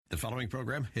The following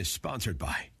program is sponsored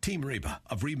by Team Reba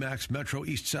of RE/MAX Metro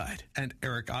East Side and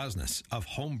Eric Osnes of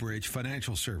Homebridge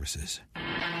Financial Services.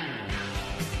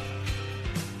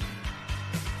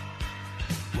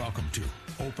 Welcome to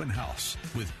Open House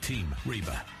with Team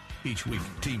Reba. Each week,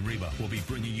 Team Reba will be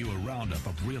bringing you a roundup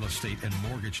of real estate and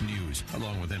mortgage news,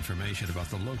 along with information about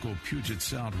the local Puget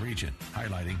Sound region,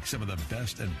 highlighting some of the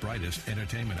best and brightest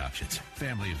entertainment options,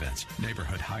 family events,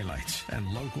 neighborhood highlights,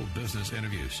 and local business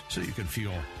interviews, so you can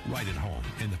feel right at home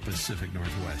in the Pacific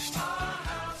Northwest.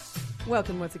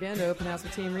 Welcome once again to Open House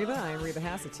with Team Reba. I'm Reba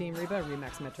Haas of Team Reba,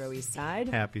 RE/MAX Metro East Side.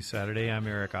 Happy Saturday. I'm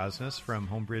Eric Osnes from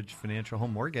Homebridge Financial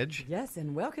Home Mortgage. Yes,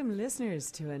 and welcome listeners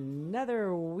to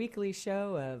another weekly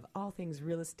show of all things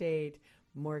real estate,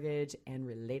 mortgage, and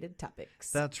related topics.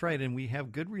 That's right, and we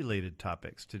have good related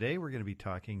topics. Today we're going to be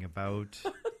talking about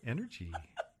energy.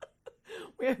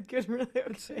 We have good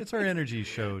related. It's our energy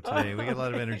show today. We got a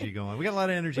lot of energy going. We got a lot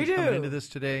of energy coming into this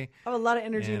today. Oh, a lot of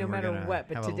energy no matter what,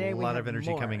 but today we have a lot of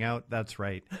energy more. coming out. That's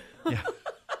right. Yeah,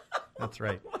 that's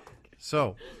right.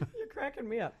 So you're cracking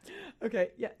me up.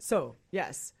 Okay, yeah. So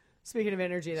yes. Speaking of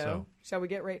energy, though, shall we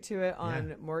get right to it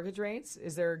on mortgage rates?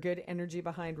 Is there good energy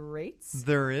behind rates?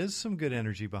 There is some good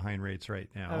energy behind rates right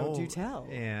now. Oh, do tell.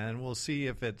 And we'll see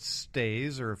if it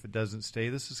stays or if it doesn't stay.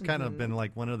 This has kind of been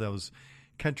like one of those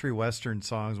country western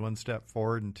songs, one step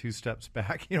forward and two steps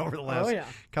back, over the last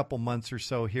couple months or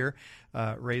so here.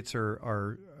 Rates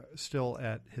are still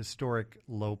at historic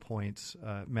low points.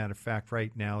 Matter of fact,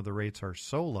 right now the rates are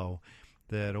so low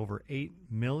that over 8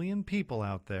 million people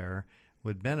out there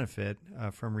would benefit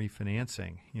from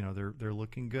refinancing. They're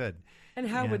looking good. And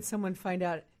how would someone find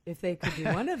out if they could be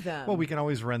one of them? Well, we can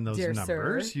always run those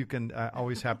numbers. Sir. You can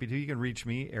always happy to. You can reach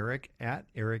me, Eric,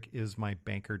 at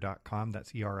ericismybanker.com.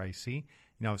 That's ERIC. You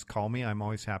can always call me. I'm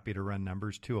always happy to run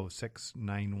numbers,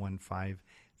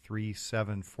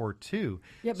 206-915-3742.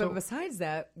 Yeah, but besides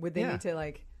that, would they need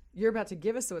to, you're about to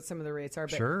give us what some of the rates are,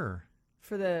 but sure.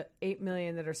 For the 8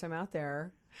 million that are some out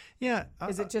there,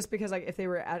 is it just because if they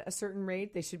were at a certain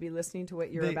rate, they should be listening to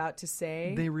what you're about to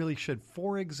say? They really should.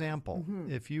 For example,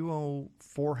 if you owe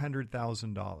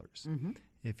 $400,000,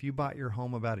 if you bought your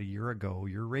home about a year ago,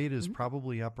 your rate is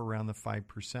probably up around the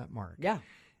 5% mark. Yeah.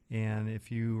 And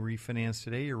if you refinance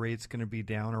today, your rate's going to be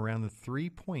down around the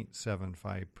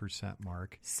 3.75%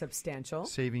 mark. Substantial.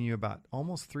 Saving you about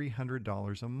almost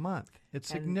 $300 a month. It's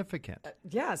significant.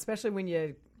 Especially when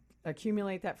you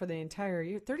accumulate that for the entire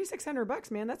year. $3,600,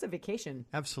 man, that's a vacation.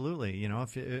 Absolutely. If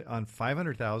on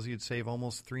 $500,000, you'd save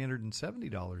almost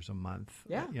 $370 a month.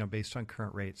 Yeah. Based on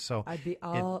current rates. So I'd be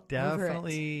all it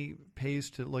definitely pays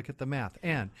to look at the math.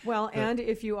 And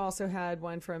if you also had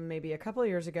one from maybe a couple of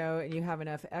years ago and you have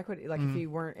enough equity, if you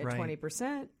weren't at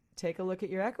 20%. Take a look at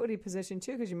your equity position,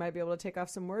 too, because you might be able to take off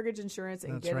some mortgage insurance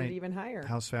and get it even higher.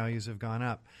 House values have gone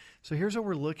up. So here's what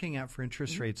we're looking at for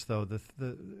interest rates, though.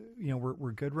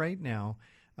 We're good right now,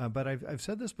 but I've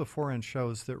said this before on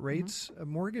shows that rates,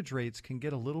 mortgage rates can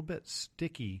get a little bit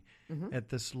sticky at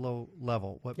this low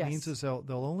level. What means is they'll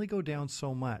only go down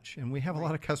so much. And we have a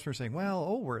lot of customers saying,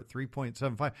 we're at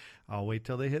 3.75. I'll wait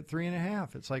till they hit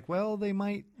 3.5. It's like, they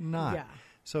might not. Yeah.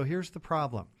 So here's the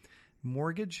problem.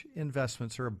 Mortgage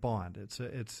investments are a bond.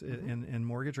 And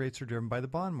mortgage rates are driven by the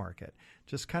bond market,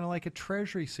 just kind of like a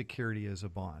treasury security is a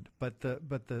bond. But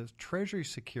the treasury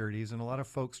securities, and a lot of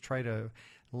folks try to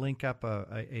link up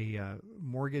a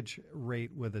mortgage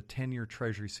rate with a 10-year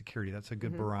treasury security. That's a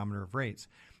good barometer of rates.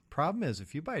 Problem is,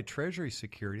 if you buy a treasury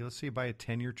security, let's say you buy a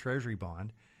 10-year treasury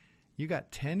bond, you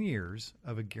got 10 years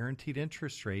of a guaranteed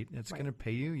interest rate, and it's going to pay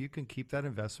you. You can keep that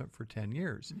investment for 10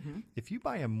 years. If you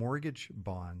buy a mortgage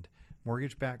bond,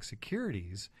 mortgage-backed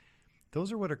securities,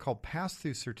 those are what are called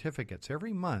pass-through certificates.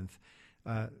 Every month,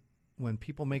 when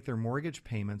people make their mortgage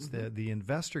payments, the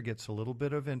investor gets a little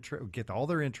bit of interest, get all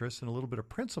their interest and a little bit of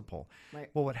principal.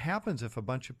 Right. Well, what happens if a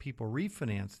bunch of people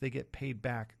refinance, they get paid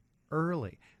back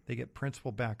early. They get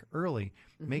principal back early,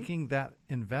 making that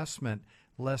investment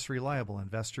less reliable.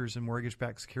 Investors in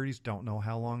mortgage-backed securities don't know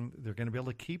how long they're going to be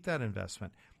able to keep that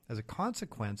investment. As a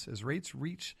consequence, as rates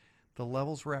reach the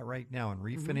levels we're at right now and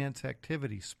refinance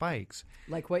activity spikes.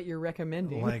 Like what you're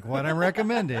recommending. Like what I'm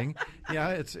recommending.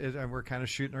 We're kind of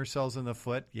shooting ourselves in the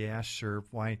foot. Yeah, sure.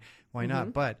 Why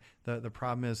not? But the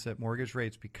problem is that mortgage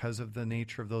rates, because of the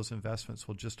nature of those investments,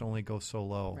 will just only go so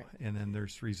low. Right. And then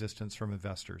there's resistance from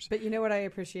investors. But you know what I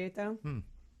appreciate, though?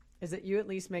 Is that you at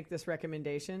least make this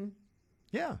recommendation.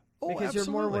 Yeah. Because you're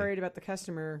more worried about the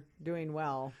customer doing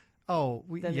well.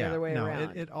 than the other way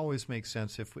around. It always makes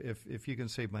sense. If you can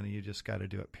save money, you just got to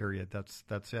do it. Period. That's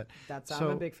it. I'm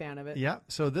a big fan of it. Yeah.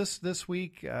 So this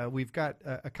week we've got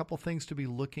a couple things to be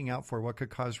looking out for. What could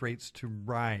cause rates to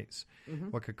rise?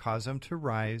 What could cause them to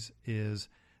rise is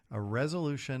a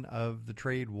resolution of the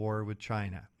trade war with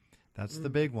China. That's the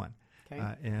big one. Okay.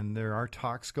 And there are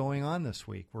talks going on this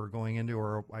week. We're going into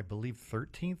our, I believe,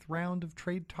 13th round of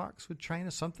trade talks with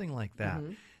China, something like that.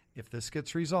 If this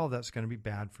gets resolved, that's going to be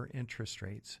bad for interest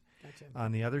rates. Gotcha.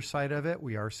 On the other side of it,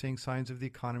 we are seeing signs of the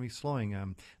economy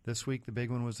slowing. This week, the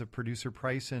big one was the Producer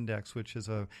Price Index, which is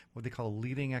what they call a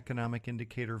leading economic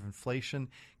indicator of inflation.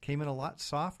 Came in a lot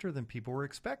softer than people were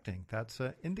expecting. That's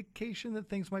an indication that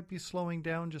things might be slowing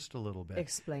down just a little bit.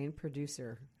 Explain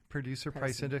Producer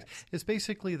Price Index is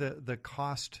basically the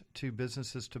cost to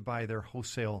businesses to buy their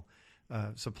wholesale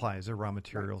supplies, their raw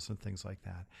materials and things like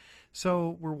that.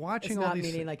 So we're watching all these. It's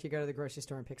not meaning like you go to the grocery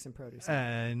store and pick some produce.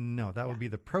 No, that would be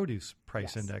the Produce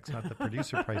Price Index, not the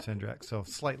Producer Price Index. So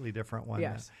slightly different one.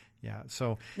 Yes. Yeah.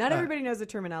 So not everybody knows the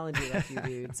terminology like you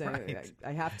do. So right.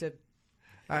 I have to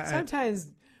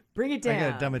sometimes bring it down.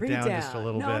 I got to dumb it down just a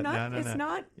little bit. No, it's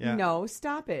not. Yeah. No,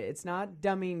 stop it. It's not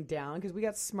dumbing down because we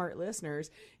got smart listeners.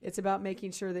 It's about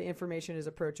making sure the information is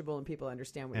approachable and people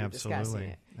understand what you're discussing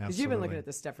it. Because you've been looking at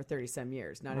this stuff for 30-some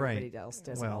years. Not everybody else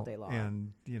does it all day long.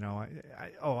 And,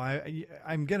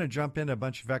 I'm going to jump into a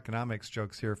bunch of economics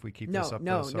jokes here if we keep this up.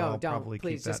 No, I'll don't. probably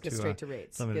Please, keep just get straight to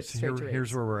rates.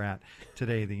 Here's where we're at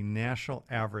today. The national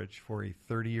average for a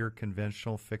 30-year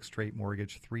conventional fixed-rate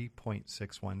mortgage,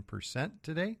 3.61%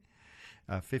 today.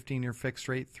 15-year fixed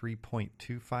rate,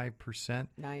 3.25%.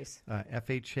 Nice.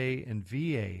 FHA and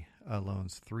VA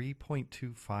loans,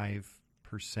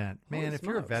 3.25%. Man, if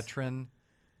you're a veteran,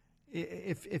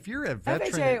 if you're a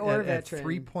veteran FHA or at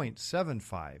veteran.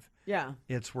 3.75,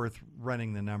 it's worth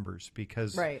running the numbers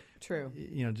because true.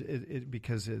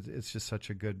 Because it's just such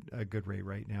a good rate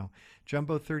right now.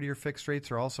 Jumbo 30-year fixed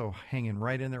rates are also hanging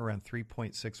right in there around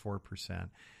 3.64%.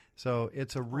 So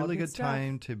it's a really good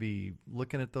time to be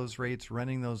looking at those rates,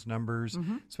 running those numbers,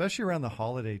 especially around the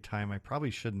holiday time. I probably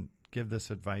shouldn't give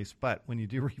this advice, but when you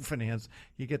do refinance,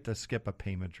 you get to skip a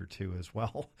payment or two as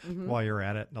well while you're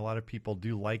at it. And a lot of people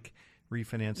do like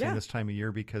refinancing this time of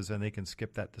year because then they can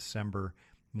skip that December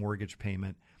mortgage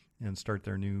payment and start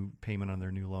their new payment on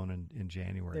their new loan in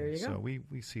January. There you go. So we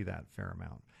see that fair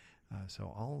amount. So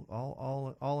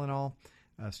all in all,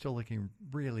 still looking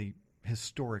really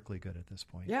historically good at this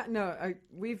point. Yeah, no,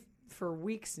 we've for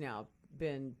weeks now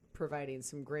been providing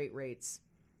some great rates,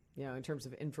 in terms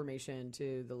of information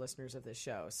to the listeners of this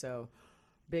show. So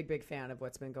big fan of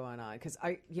what's been going on. Because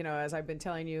as I've been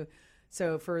telling you,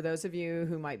 so for those of you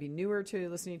who might be newer to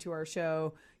listening to our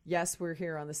show, yes, we're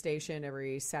here on the station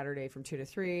every Saturday from 2 to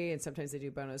 3, and sometimes they do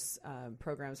bonus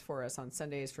programs for us on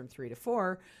Sundays from 3 to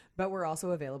 4, but we're also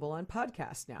available on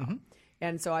podcast now.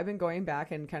 And so I've been going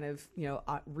back and kind of,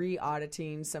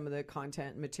 re-auditing some of the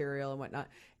content and material and whatnot.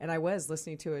 And I was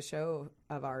listening to a show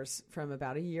of ours from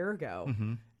about a year ago,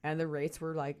 and the rates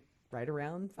were like right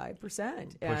around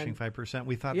 5%. Pushing 5%.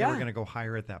 We thought they were going to go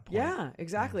higher at that point. Yeah,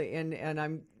 exactly. Yeah. And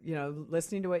I'm,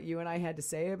 listening to what you and I had to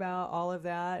say about all of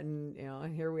that. And,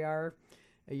 here we are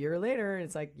a year later. And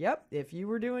it's like, yep, if you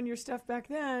were doing your stuff back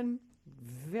then,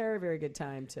 very, very good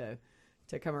time to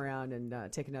come around and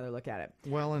take another look at it.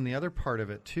 Well, and the other part of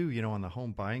it too, on the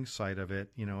home buying side of it,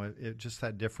 it just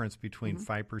that difference between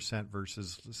 5%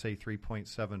 versus say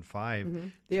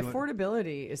 3.75. The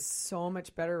affordability is so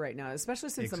much better right now, especially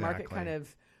since the market kind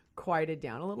of quieted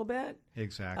down a little bit.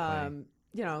 Exactly.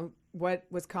 What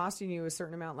was costing you a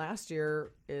certain amount last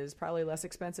year is probably less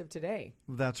expensive today.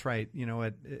 That's right.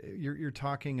 You're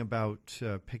talking about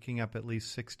picking up at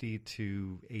least $60,000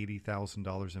 to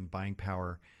 $80,000 in buying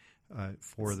power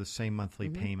for the same monthly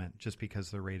payment, just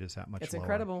because the rate is that much lower. It's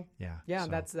incredible. Yeah.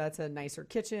 So. That's a nicer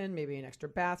kitchen, maybe an extra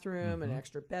bathroom, an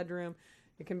extra bedroom.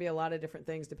 It can be a lot of different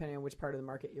things depending on which part of the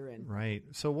market you're in. Right.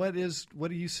 So what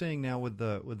are you seeing now with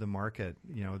the market?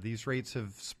 These rates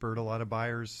have spurred a lot of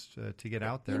buyers to get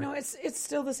out there. It's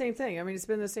still the same thing. I mean, it's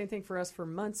been the same thing for us for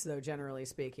months, though, generally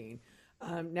speaking.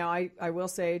 Now, I will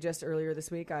say just earlier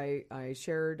this week, I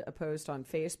shared a post on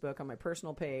Facebook on my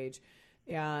personal page,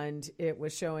 and it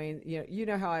was showing,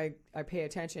 how I pay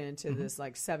attention to this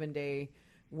like 7-day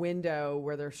window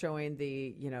where they're showing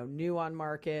the, new on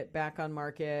market, back on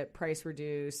market, price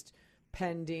reduced,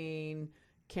 pending,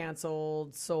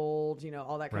 canceled, sold,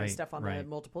 all that kind of stuff on the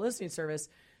multiple listing service.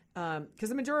 Because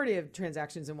the majority of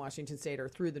transactions in Washington State are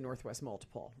through the Northwest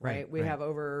Multiple, right? We have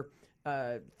over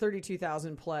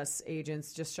 32,000 plus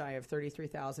agents, just shy of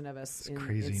 33,000 of us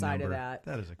inside number. of that.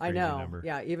 That is a crazy number.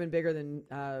 Yeah, even bigger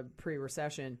than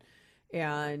pre-recession.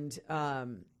 And,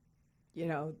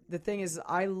 the thing is,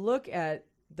 I look at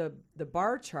the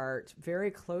bar chart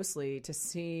very closely to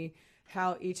see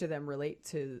how each of them relate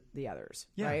to the others,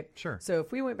 Yeah, right? sure. So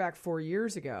if we went back 4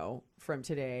 years ago from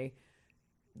today,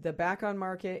 the back on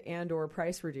market and or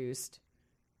price reduced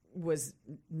was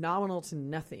nominal to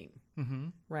nothing,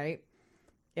 right?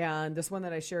 And this one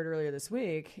that I shared earlier this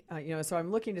week, so I'm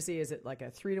looking to see, is it like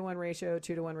a 3-to-1 ratio,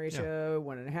 2-to-1 ratio,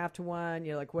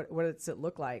 1.5-to-1? Like what does it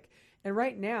look like? And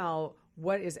right now,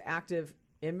 what is active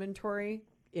inventory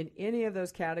in any of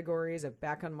those categories of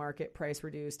back on market, price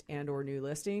reduced, and or new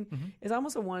listing is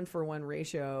almost a 1-for-1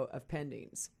 ratio of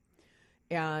pendings.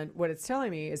 And what it's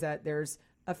telling me is that there's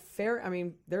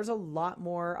there's a lot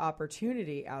more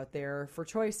opportunity out there for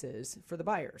choices for the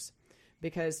buyers,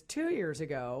 because 2 years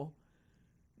ago,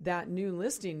 that new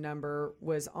listing number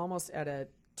was almost at a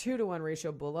 2-to-1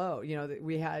 ratio below.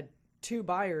 We had 2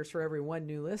 buyers for every 1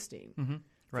 new listing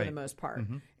for the most part.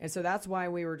 And so that's why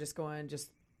we were just going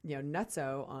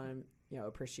nutso on,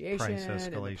 appreciation Price and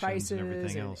the escalations prices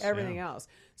and everything else.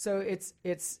 So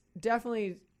it's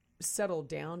definitely settled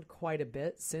down quite a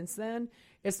bit since then.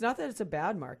 It's not that it's a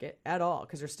bad market at all,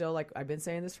 because there's still, like I've been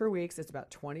saying this for weeks, it's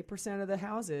about 20% of the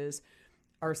houses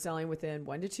are selling within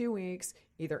 1 to 2 weeks,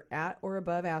 either at or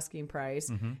above asking price.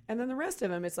 And then the rest of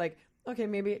them, it's like, okay,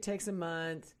 maybe it takes a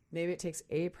month, maybe it takes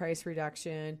a price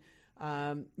reduction.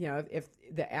 If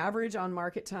the average on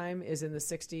market time is in the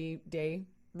 60-day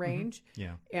range,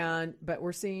 but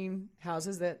we're seeing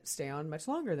houses that stay on much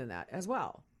longer than that as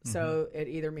well. So it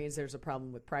either means there's a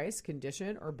problem with price,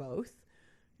 condition, or both.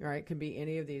 Right? Can be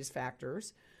any of these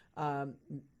factors.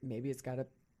 Maybe it's got a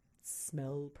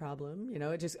smell problem,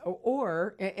 it just,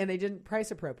 and they didn't price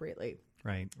appropriately.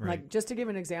 Right. Like, just to give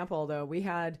an example though, we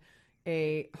had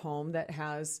a home that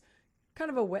has kind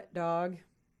of a wet dog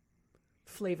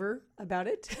flavor about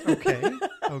it.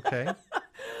 Okay.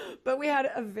 But we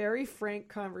had a very frank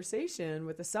conversation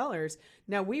with the sellers.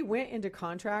 Now, we went into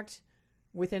contract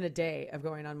within a day of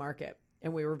going on market,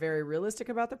 and we were very realistic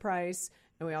about the price.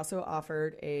 And we also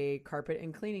offered a carpet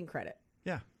and cleaning credit.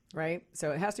 Yeah. Right?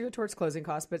 So it has to go towards closing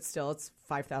costs, but still it's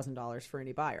 $5,000 for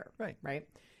any buyer. Right. Right?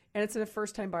 And it's in a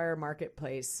first-time buyer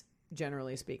marketplace,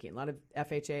 generally speaking. A lot of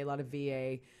FHA, a lot of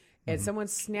VA. And someone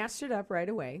snatched it up right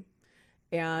away.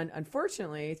 And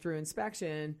unfortunately, through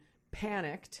inspection,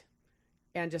 panicked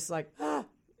and just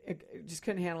just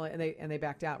couldn't handle it. And they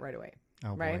backed out right away.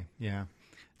 Oh, right? boy. Yeah.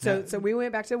 So we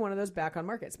went back to one of those back on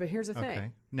markets. But here's the thing.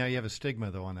 Okay. Now you have a stigma,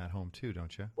 though, on that home, too,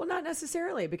 don't you? Well, not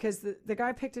necessarily, because the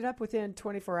guy picked it up within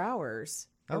 24 hours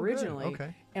originally. Good.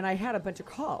 Okay. And I had a bunch of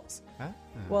calls. Huh?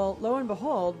 Well, lo and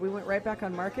behold, we went right back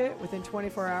on market within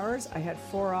 24 hours. I had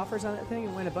 4 offers on that thing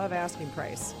and went above asking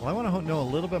price. Well, I want to know a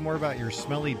little bit more about your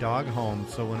smelly dog home.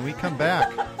 So when we come back,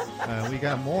 we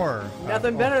got more.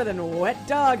 Nothing better than wet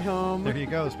dog home. There you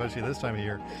go, especially this time of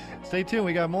year. Stay tuned.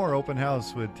 We got more Open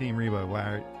House with Team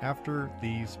Reba after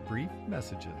these brief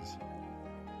messages.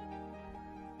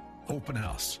 Open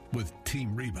House with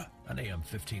Team Reba on AM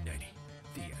 1590.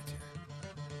 The Answer.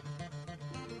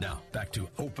 Now, back to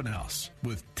Open House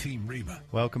with Team Reba.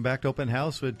 Welcome back to Open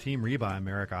House with Team Reba. I'm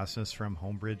Eric Osnes from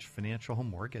Homebridge Financial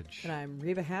Home Mortgage. And I'm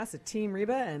Reba Haas at Team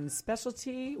Reba and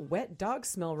Specialty Wet Dog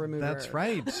Smell Remover. That's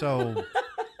right. So,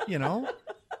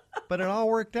 but it all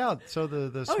worked out. So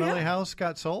the smelly house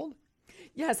got sold?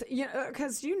 Yes,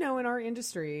 because in our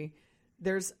industry,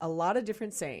 there's a lot of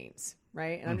different sayings,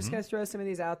 right? And I'm just going to throw some of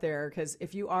these out there, because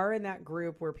if you are in that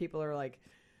group where people are like,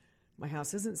 my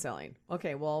house isn't selling.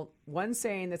 Okay, well, one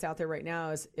saying that's out there right now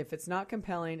is, if it's not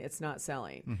compelling, it's not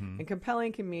selling. And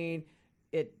compelling can mean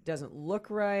it doesn't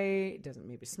look right, it doesn't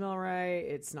maybe smell right,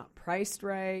 it's not priced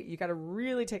right. You got to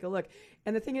really take a look.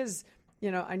 And the thing is,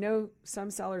 I know some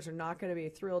sellers are not going to be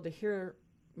thrilled to hear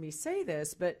me say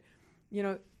this, but,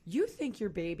 you think your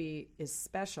baby is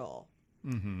special.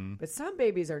 But some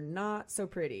babies are not so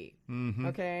pretty.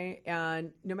 Okay.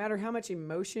 And no matter how much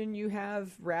emotion you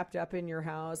have wrapped up in your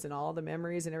house and all the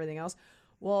memories and everything else,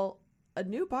 well, a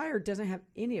new buyer doesn't have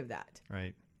any of that.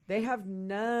 Right. They have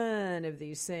none of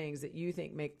these things that you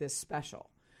think make this special.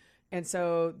 And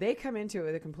so they come into it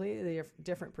with a completely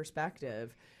different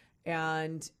perspective.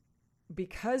 And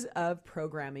because of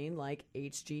programming like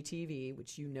HGTV,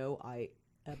 which I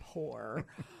abhor,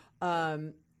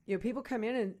 people come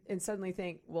in and suddenly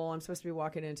think, well, I'm supposed to be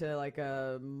walking into like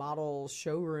a model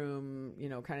showroom,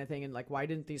 kind of thing. And like, why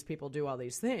didn't these people do all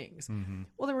these things?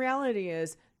 Well, the reality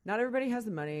is not everybody has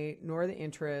the money, nor the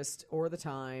interest or the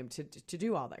time to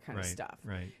do all that kind of stuff.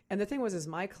 Right. And the thing was,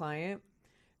 my client,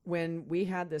 when we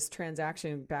had this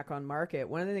transaction back on market,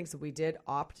 one of the things that we did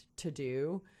opt to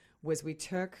do was we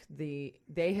took they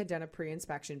had done a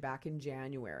pre-inspection back in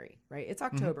January, right? It's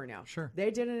October now. Sure.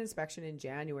 They did an inspection in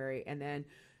January, and then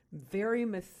very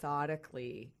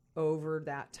methodically over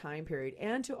that time period,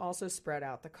 and to also spread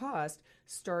out the cost,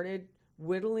 started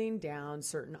whittling down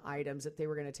certain items that they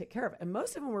were going to take care of. And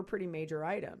most of them were pretty major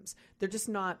items. They're just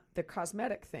not the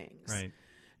cosmetic things. Right.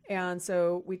 And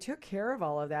so we took care of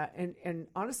all of that. And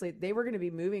honestly, they were going to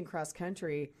be moving cross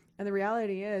country. And the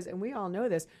reality is, and we all know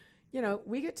this, you know,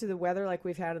 we get to the weather like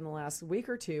we've had in the last week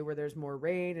or two where there's more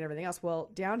rain and everything else. Well,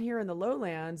 down here in the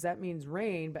lowlands, that means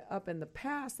rain, but up in the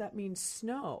pass, that means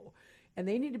snow. And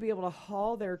they need to be able to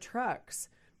haul their trucks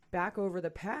back over the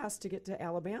pass to get to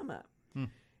Alabama.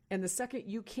 And the second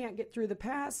you can't get through the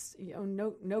pass, you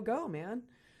know, no go, man.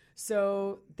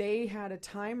 So they had a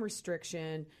time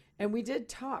restriction. And we did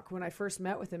talk when I first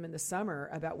met with them in the summer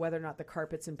about whether or not the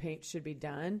carpets and paint should be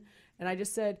done. And I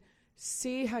just said,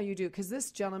 see how you do. Because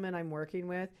this gentleman I'm working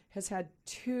with has had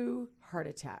 2 heart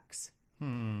attacks.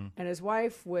 And his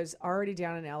wife was already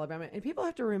down in Alabama. And people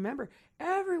have to remember,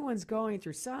 everyone's going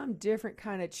through some different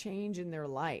kind of change in their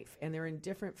life. And they're in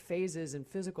different phases and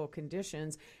physical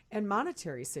conditions and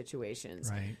monetary situations.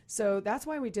 Right. So that's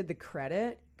why we did the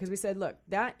credit. Because we said, look,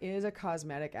 that is a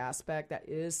cosmetic aspect. That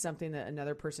is something that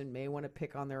another person may want to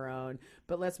pick on their own.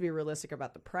 But let's be realistic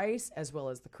about the price as well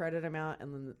as the credit amount.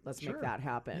 And then let's make that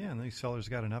happen. Yeah, and these sellers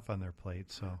got enough on their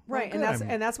plate. So Right, well,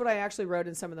 and that's what I actually wrote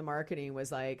in some of the marketing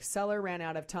was like, seller ran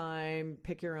out of time,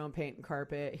 pick your own paint and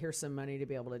carpet. Here's some money to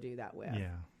be able to do that with.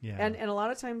 Yeah. And a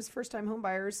lot of times, first-time home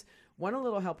buyers want a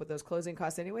little help with those closing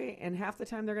costs anyway, and half the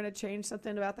time they're going to change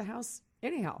something about the house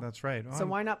anyhow. That's right. So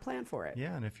why not plan for it?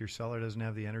 Yeah, and if your seller doesn't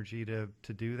have the energy to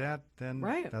do that, then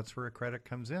that's where a credit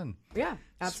comes in. Yeah,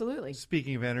 absolutely.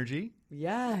 Speaking of energy,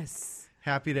 yes.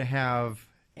 happy to have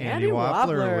Andy Andy Wappler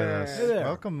with Wappler. us. Hey there.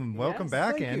 Welcome Yes.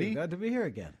 back, Thank Andy. you. Glad to be here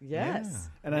again. Yes.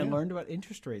 And I learned about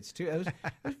interest rates too. It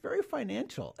was very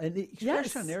financial, and the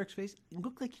expression on Eric's face, it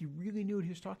looked like he really knew what he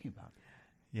was talking about.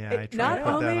 Yeah, I tried Not to put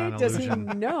that only on does illusion.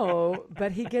 he know,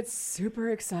 but he gets super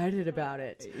excited about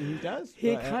it. He does.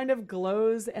 He kind of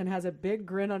glows and has a big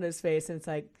grin on his face, and it's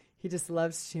like he just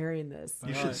loves sharing this.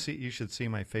 You should see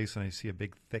my face when I see a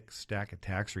big thick stack of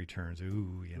tax returns.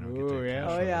 Ooh, get to Ooh, yeah. cash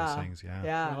Oh flow yeah, those things. Yeah.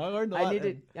 yeah. Well, I learned a lot.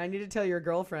 I need to tell your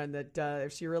girlfriend that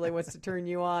if she really wants to turn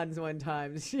you on one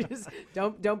time, she just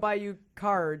don't buy you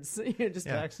cards. You just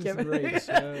taxes give and rates.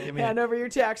 hand over your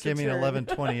tax Give me an return.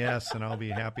 1120S and I'll be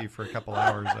happy for a couple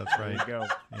hours. That's right. There you go.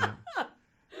 Yeah.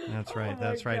 That's right. Oh,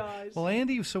 That's my right. gosh. Well,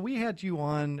 Andy, so we had you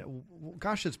on.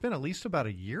 Gosh, it's been at least about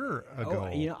a year ago.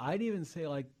 Oh, I'd even say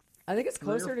like I think it's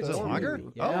 3 or closer to 4 Is it 2. longer?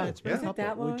 maybe. Oh, Yeah, it's been yeah. a Is it couple,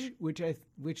 that long?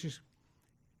 which is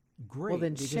great. Well,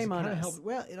 then because shame it on kinda us. helps,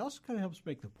 well, it also kind of helps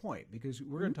make the point because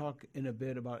we're going to talk in a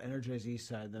bit about Energize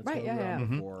Eastside. That's Right, what we're on yeah.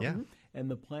 before, Yeah. and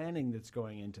the planning that's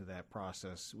going into that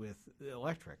process with the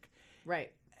electric.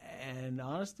 Right. And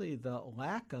honestly, the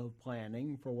lack of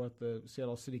planning for what the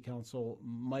Seattle City Council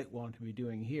might want to be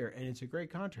doing here, and it's a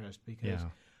great contrast because Yeah.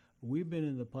 we've been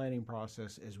in the planning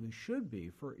process as we should be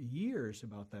for years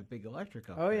about that big electric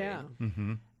upgrade. Oh yeah.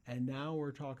 Mm-hmm. And now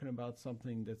we're talking about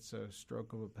something that's a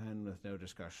stroke of a pen with no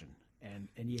discussion, and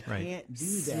you Right. can't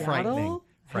do that. Frightening. Seattle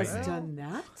has Frightening. done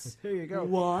that. There you go.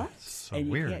 What? So and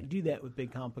you weird. can't do that with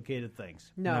big complicated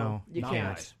things. No, you not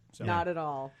can't. right. So- Not at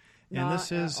all. And Not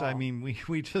this is, at I all. mean,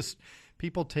 we just,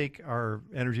 people take our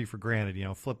energy for granted.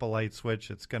 Flip a light switch,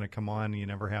 it's going to come on. You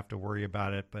never have to worry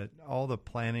about it. But all the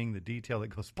planning, the detail that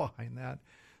goes behind that,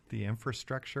 the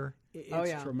infrastructure. It's Oh,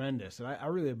 yeah. tremendous. And I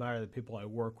really admire the people I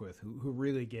work with who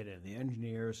really get in, the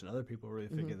engineers and other people who really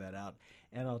figure that out.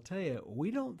 And I'll tell you, we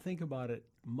don't think about it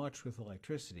much with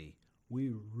electricity. We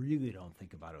really don't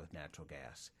think about it with natural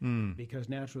gas because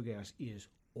natural gas is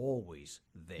always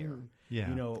there. Yeah.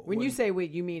 when you say we,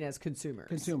 you mean as consumers.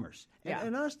 consumers. Yeah.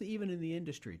 And honestly, even in the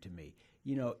industry, to me,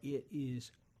 it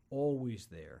is always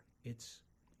there. It's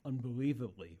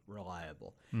unbelievably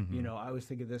reliable. I always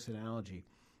think of this analogy.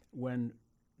 When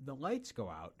the lights go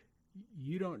out,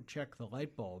 you don't check the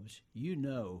light bulbs. You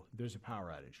know there's a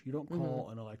power outage. You don't call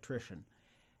an electrician.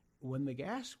 When the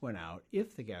gas went out,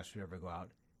 if the gas would ever go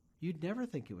out, you'd never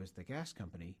think it was the gas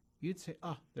company. You'd say,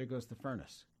 oh, there goes the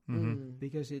furnace.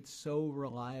 Because it's so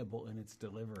reliable in its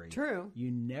delivery. True.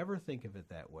 You never think of it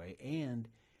that way. And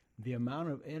the amount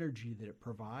of energy that it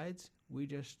provides, we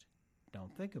just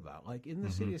don't think about. Like in the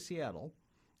city of Seattle,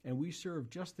 and we serve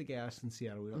just the gas in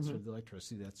Seattle. We don't serve the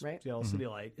electricity. That's Right. Seattle City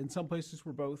Light. In some places,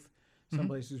 we're both. Some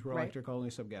places, we're Right. electric only,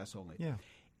 some gas only. Yeah.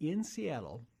 In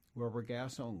Seattle, where we're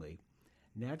gas only,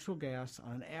 natural gas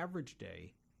on an average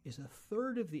day is a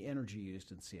third of the energy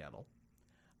used in Seattle.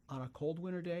 On a cold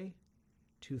winter day,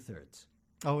 2/3.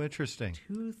 Oh, interesting.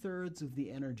 2/3 of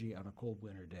the energy on a cold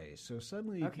winter day. So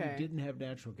suddenly, if you Okay. didn't have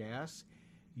natural gas,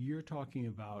 you're talking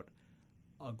about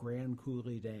a Grand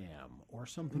Coulee Dam or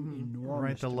something enormous.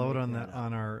 Right, the to load make on that up.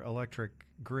 on our electric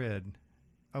grid.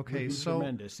 Okay, Would be so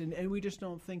tremendous, and we just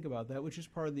don't think about that, which is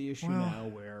part of the issue Well, now,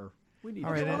 where we need.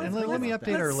 all right, to and think let me about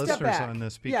update that. our Let's step listeners back. on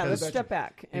this yeah, let's because step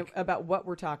back about what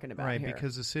we're talking about right here.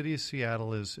 because the city of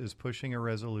Seattle is pushing a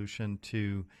resolution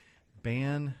to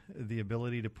ban the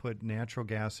ability to put natural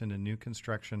gas into new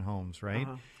construction homes. Right.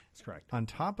 That's correct. On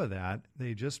top of that,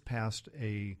 they just passed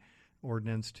a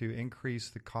ordinance to increase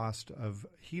the cost of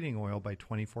heating oil by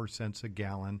 24 cents a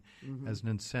gallon as an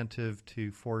incentive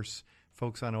to force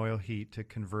folks on oil heat to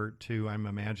convert to, I'm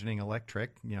imagining,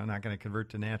 electric, not going to convert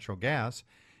to natural gas,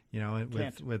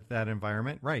 with that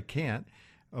environment. Right, can't.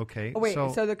 Okay. Oh, wait,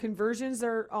 so the conversions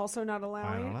are also not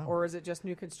allowing don't it, know. or is it just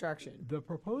new construction? The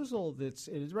proposal it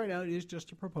is right now, it is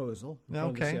just a proposal from the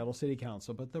Okay. Seattle City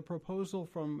Council, but the proposal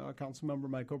from Councilmember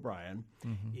Mike O'Brien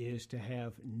is to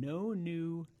have no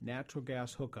new natural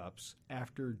gas hookups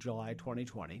after July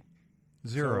 2020.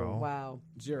 zero. Wow.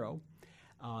 Zero.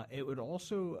 It would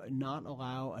also not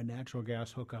allow a natural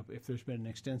gas hookup if there's been an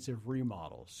extensive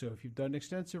remodel. So if you've done an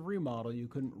extensive remodel, you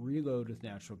couldn't reload with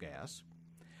natural gas.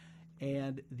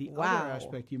 And the Wow. other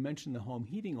aspect, you mentioned the home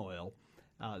heating oil,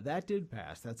 that did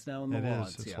pass. That's now in the It law.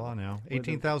 is. in It's Seattle. law now. Where the-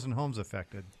 18,000 homes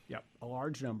affected. Yep, a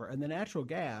large number. And the natural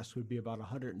gas would be about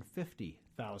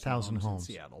 150,000 Thousand homes homes.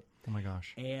 in Seattle. Oh, my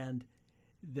gosh. And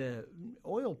the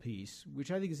oil piece,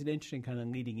 which I think is an interesting kind of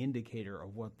leading indicator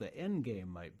of what the end game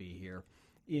might be here,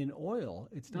 in oil,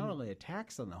 it's not only a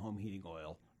tax on the home heating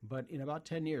oil, but in about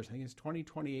 10 years, I think it's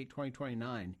 2028,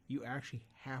 2029, you actually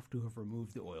have to have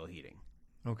removed the oil heating.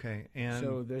 Okay. And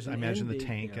So there's I an imagine end the date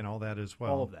tank there. and all that as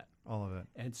well. All of that. All of it.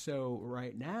 And so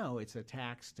right now it's a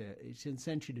tax it's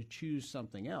incent you to choose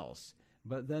something else.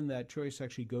 But then that choice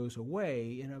actually goes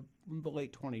away in the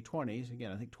late 2020s.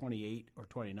 Again, I think 28 or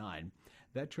 29.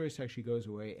 That choice actually goes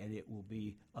away, and it will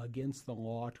be against the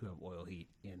law to have oil heat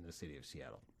in the city of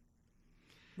Seattle.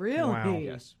 Really? Wow.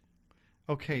 Yes.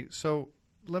 Okay, so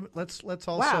let's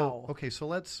also Wow. okay, so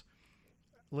let's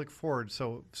look forward.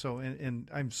 And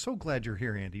I'm so glad you're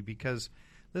here, Andy, because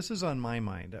this is on my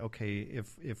mind. Okay,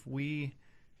 if we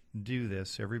do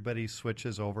this, everybody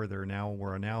switches over. We're now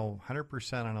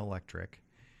 100% on electric.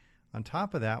 On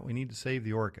top of that, we need to save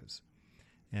the orcas.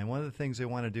 And one of the things they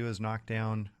want to do is knock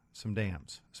down some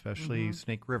dams, especially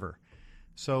Snake River.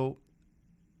 So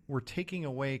we're taking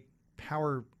away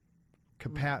power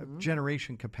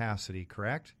generation capacity,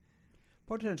 correct?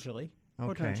 Potentially.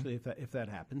 Okay. Potentially, if that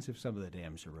happens, if some of the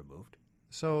dams are removed.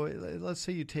 So let's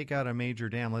say you take out a major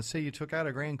dam. Let's say you took out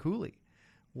a Grand Coulee.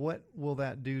 What will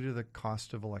that do to the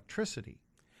cost of electricity?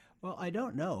 Well, I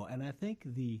don't know, and I think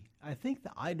the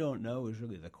I don't know is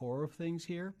really the core of things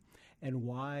here, and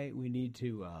why we need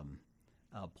to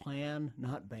plan,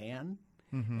 not ban.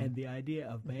 And the idea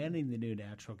of banning the new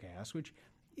natural gas, which,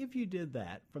 if you did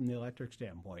that from the electric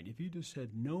standpoint, if you just said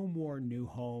no more new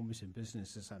homes and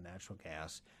businesses on natural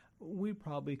gas, we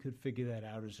probably could figure that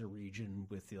out as a region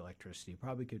with the electricity.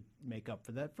 Probably could make up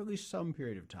for that for at least some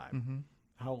period of time.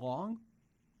 How long?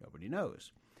 Nobody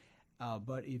knows.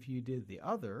 But if you did the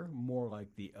other, more like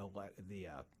the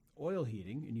oil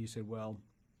heating, and you said, well,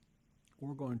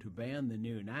 we're going to ban the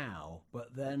new now,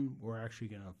 but then we're actually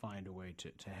going to find a way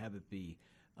to have it be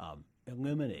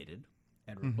eliminated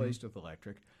and replaced with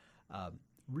electric.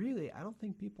 Really, I don't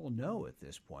think people know at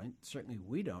this point. Certainly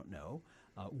we don't know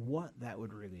what that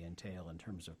would really entail in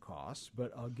terms of costs,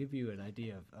 but I'll give you an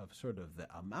idea of sort of the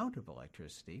amount of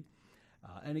electricity.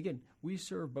 And again, we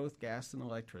serve both gas and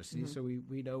electricity, so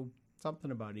we know something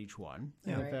about each one.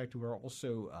 Yeah. And in Right. fact, we're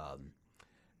also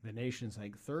the nation's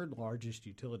third largest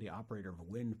utility operator of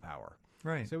wind power.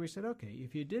 Right. So we said, okay,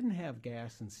 if you didn't have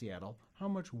gas in Seattle, how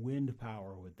much wind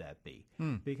power would that be?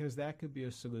 Because that could be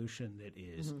a solution that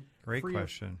is Great free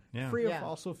question. Yeah. free of Yeah.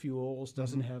 fossil fuels,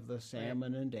 doesn't have the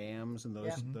salmon and dams and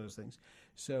those things.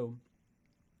 So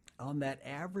on that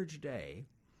average day,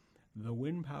 the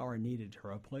wind power needed to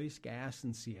replace gas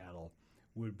in Seattle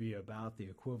would be about the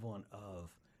equivalent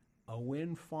of a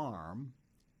wind farm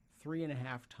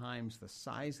 3.5 times the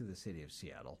size of the city of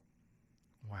Seattle,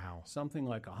 Wow. something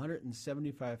like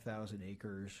 175,000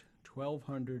 acres,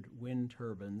 1,200 wind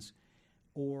turbines,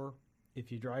 or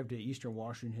if you drive to eastern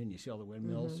Washington, you see all the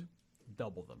windmills,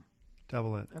 double them.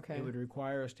 Double it. Okay. It would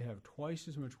require us to have twice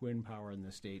as much wind power in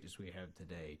the state as we have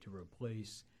today to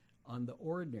replace, on the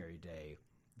ordinary day,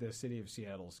 the city of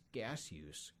Seattle's gas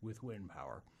use with wind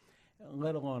power,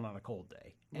 let alone on a cold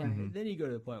day. And then you go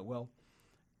to the point, well,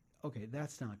 okay,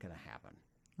 that's not going to happen.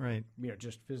 Right.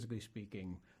 Just physically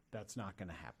speaking, that's not going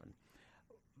to happen.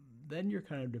 then you're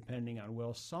kind of depending on,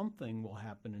 well, something will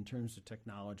happen in terms of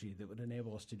technology that would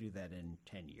enable us to do that in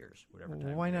 10 years, whatever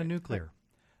time. Why not period. nuclear?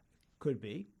 Could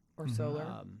be. Or solar.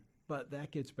 But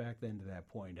that gets back then to that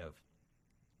point of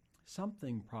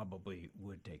something probably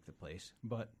would take the place,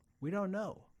 but we don't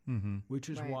know, which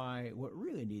is Right. why what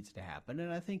really needs to happen,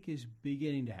 and I think is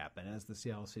beginning to happen as the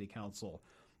Seattle City Council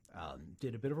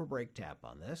did a bit of a break tap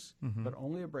on this, but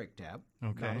only a break tap,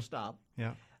 Okay. not a stop.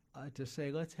 Yeah. To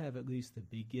say, let's have at least the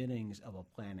beginnings of a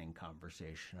planning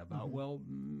conversation about, well,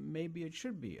 maybe it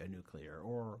should be a nuclear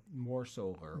or more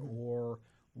solar or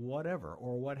whatever,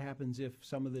 or what happens if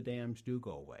some of the dams do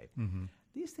go away.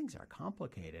 These things are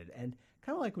complicated, and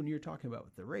kind of like when you're talking about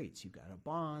with the rates, you've got a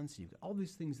bonds, you've got all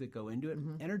these things that go into it.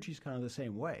 Energy's kind of the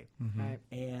same way. Right.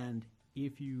 And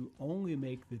if you only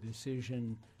make the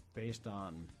decision based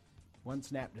on one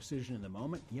snap decision in the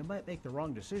moment, you might make the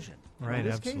wrong decision. Right, In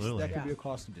this absolutely. case, that could be Yeah. a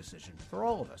costly decision for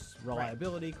all of us.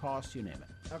 Reliability, cost, you name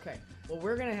it. Okay. Well,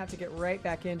 we're going to have to get right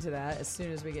back into that as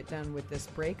soon as we get done with this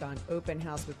break on Open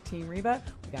House with Team Reba.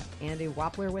 We got Andy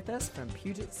Wappler with us from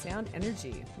Puget Sound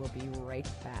Energy. We'll be right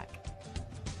back.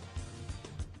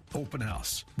 Open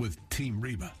House with Team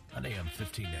Reba on AM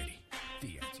 1580.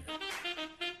 The Answer.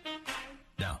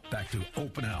 Now, back to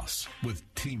Open House with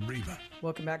Team Reba.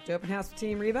 Welcome back to Open House with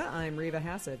Team Reba. I'm Reba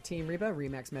Hass of Team Reba,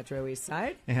 Remax Metro East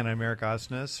Side. And I'm Eric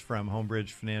Osnes from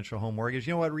Homebridge Financial Home Mortgage.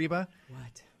 You know what, Reba?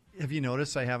 What? Have you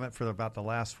noticed I haven't, for about the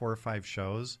last 4 or 5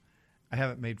 shows, I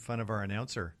haven't made fun of our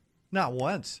announcer. Not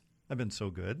once. I've been so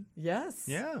good. Yes.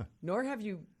 Yeah. Nor have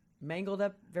you mangled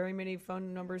up very many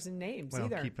phone numbers and names Well,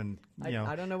 either. keeping, I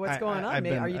don't know what's going on.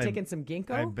 Are you taking some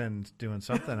ginkgo? I've been doing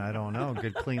something. I don't know.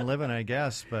 Good, clean living, I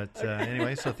guess. But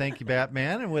anyway, so thank you,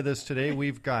 Batman. And with us today,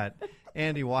 we've got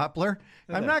Andy Wappler.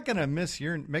 I'm not going to mix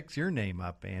your name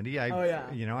up, Andy. Oh,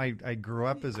 yeah. You know, I grew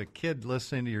up as a kid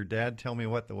listening to your dad tell me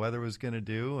what the weather was going to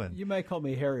do, and You might call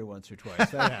me Harry once or twice.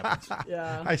 That happens.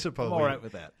 Yeah. I suppose I'm all right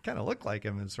with that. Kind of look like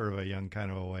him in sort of a young kind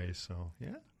of a way. So yeah,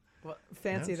 Well,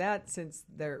 fancy Yes. that since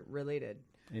they're related.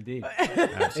 Indeed.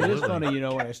 absolutely. It is funny,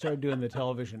 when I started doing the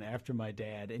television after my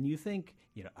dad, and you think,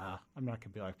 I'm not going to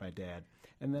be like my dad.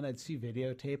 And then I'd see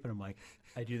videotape, and I'm like,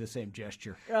 I do the same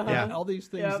gesture. Yeah. All these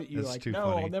things Yep. that you're That's like, too no,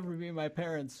 funny. I'll never be my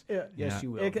parents. Yeah. Yes, Yeah.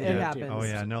 you will. It Videotape. happens. Oh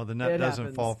yeah, no, the nut It doesn't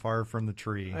happens. fall far from the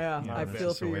tree. Yeah, I that's feel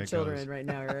just for the way your it children goes. right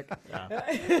now, Eric.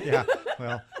 Yeah,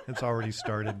 well, it's already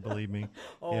started, believe me.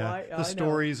 Oh, yeah. I know. The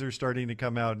stories are starting to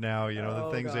come out now. You know, Oh,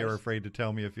 the things they were gosh. afraid to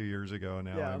tell me a few years ago.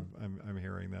 Now Yeah. I'm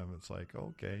hearing them. It's like,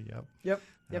 okay, yep, Yep.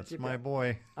 that's yep, my yep.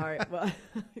 boy. All right. Well,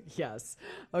 yes.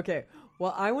 Okay.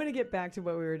 Well, I want to get back to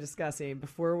what we were discussing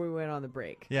before we went on the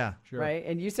break. Yeah, Sure. Right.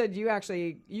 And you said you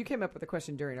came up with a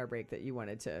question during our break that you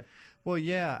wanted to. well,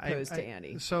 yeah. Pose to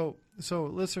Andy. So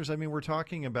listeners, I mean, we're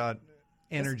talking about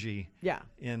energy Yeah.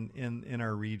 in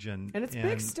our region, And it's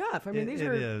big stuff. I mean, it these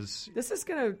are. is. This is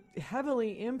going to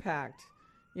heavily impact.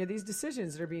 These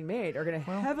decisions that are being made are going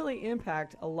to heavily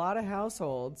impact a lot of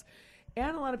households,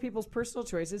 and a lot of people's personal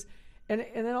choices, and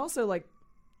then also like,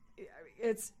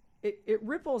 it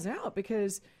ripples out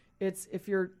because it's if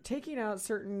you're taking out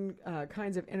certain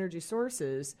kinds of energy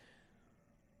sources,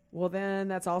 well then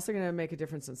that's also going to make a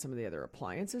difference in some of the other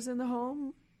appliances in the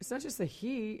home. It's not just the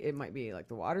heat; it might be like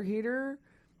the water heater,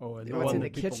 Oh, and the what's one in the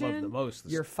that people kitchen, love the most.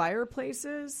 your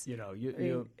fireplaces. You're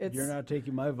not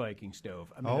taking my Viking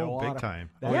stove. I mean, Oh, there are a lot big of- time.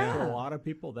 That, Yeah. For a lot of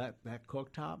people, that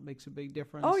cooktop makes a big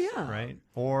difference. Oh yeah, Right.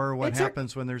 Or what It's a-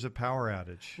 happens when there's a power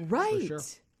outage. right.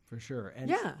 For sure. And,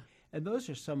 Yeah. And those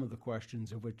are some of the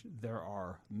questions of which there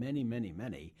are many, many,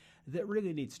 many that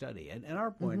really need study. And our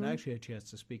point, and I actually had a chance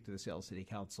to speak to the Seattle City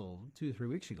Council 2 or 3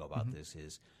 weeks ago about this,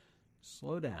 is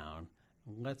slow down,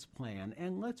 let's plan,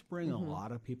 and let's bring a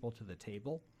lot of people to the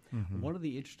table. One of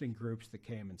the interesting groups that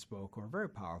came and spoke were very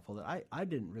powerful that I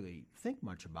didn't really think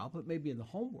much about, but maybe in the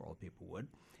home world people would.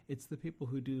 It's the people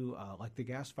who do like the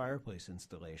gas fireplace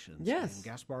installations Yes. and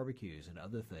gas barbecues and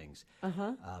other things.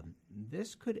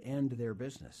 This could end their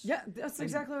business. Yeah, that's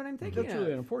exactly what I'm thinking. That's of.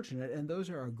 really unfortunate, and those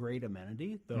are a great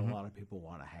amenity that a lot of people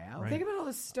want to have. Think about all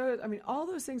the stoves. I mean, all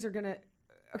those things are going to.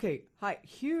 Okay,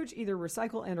 huge either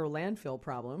recycle and or landfill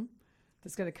problem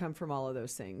that's going to come from all of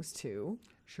those things too.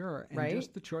 Sure, and Right?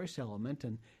 just the choice element,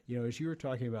 and as you were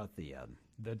talking about the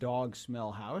dog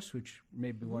smell house, which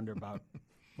made me wonder about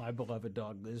my beloved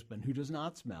dog Lisbon, who does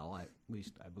not smell, at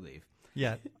least I believe.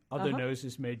 Yeah. Other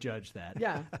noses may judge that.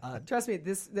 Yeah, trust me,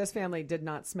 this family did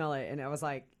not smell it, and I was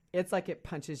like, it's like it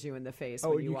punches you in the face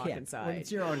Oh, when you walk can't. inside. When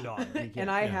it's your own dog. You can't. and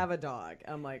I have a dog.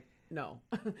 I'm like, no.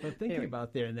 But thinking Anyway.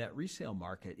 about there in that resale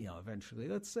market, eventually,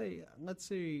 let's say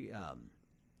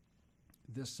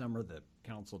this summer the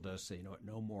council does say,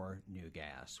 no more new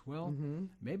gas. Well,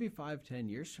 maybe 5-10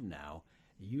 years from now,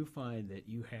 you find that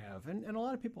you have, and a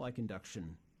lot of people like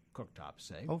induction cooktops,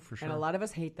 say. Oh, for sure. And a lot of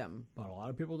us hate them. But a lot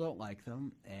of people don't like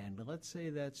them. And let's say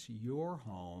that's your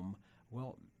home.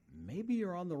 Well, maybe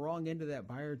you're on the wrong end of that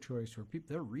buyer choice where people,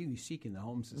 they're really seeking the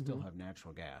homes that still have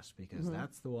natural gas because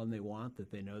that's the one they want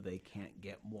that they know they can't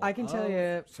get more I can tell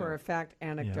you So- for a fact,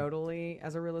 anecdotally,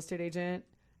 as a real estate agent,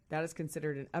 that is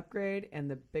considered an upgrade and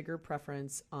the bigger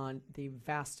preference on the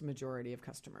vast majority of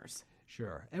customers.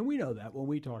 Sure. And we know that when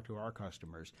we talk to our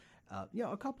customers.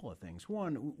 A couple of things.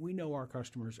 One, we know our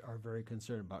customers are very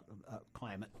concerned about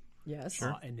climate Yes.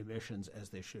 and emissions as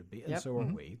they should be, and Yep. so are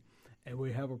we. And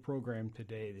we have a program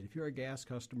today that if you're a gas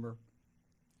customer,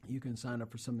 you can sign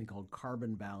up for something called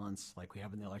Carbon Balance, like we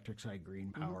have in the electric side,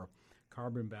 Green Power.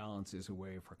 Carbon Balance is a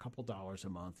way for a couple dollars a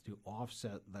month to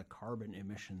offset the carbon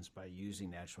emissions by using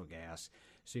natural gas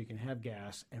so you can have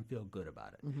gas and feel good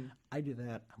about it. I do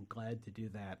that. I'm glad to do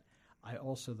that. I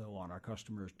also, though, want our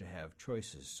customers to have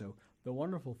choices. So the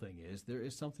wonderful thing is there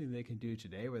is something they can do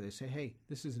today where they say, hey,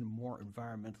 this is a more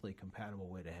environmentally compatible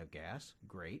way to have gas.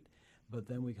 Great. But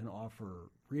then we can offer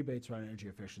rebates on energy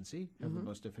efficiency, have the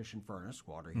most efficient furnace,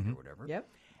 water heater, whatever. Yep.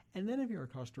 And then if you're a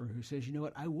customer who says, you know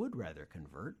what, I would rather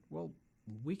convert, well,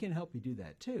 we can help you do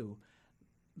that too.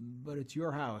 But it's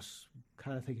your house.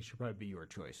 Kind of think it should probably be your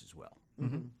choice as well.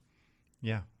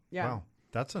 Yeah. Yeah. Wow.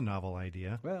 That's a novel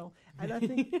idea. Well, and I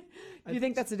think Do you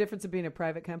think that's the difference of being a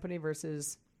private company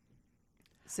versus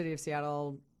City of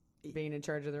Seattle being in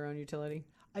charge of their own utility?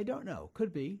 I don't know.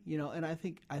 Could be, and I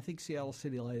think Seattle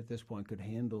City Light at this point could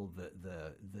handle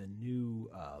the new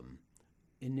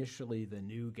initially the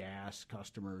new gas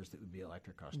customers that would be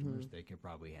electric customers. They could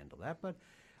probably handle that. But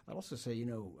I'd also say,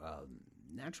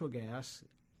 natural gas,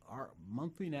 our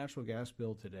monthly natural gas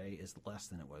bill today is less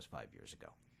than it was 5 years ago.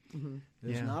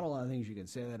 There's Yeah. not a lot of things you can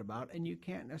say that about, and you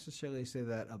can't necessarily say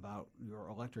that about your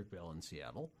electric bill in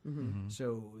Seattle.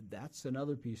 So that's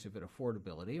another piece of it,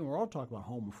 affordability. And we're all talking about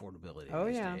home affordability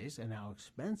these days and how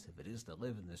expensive it is to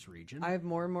live in this region. I have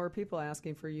more and more people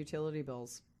asking for utility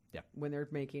bills Yeah. when they're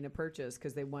making a purchase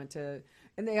because they want to,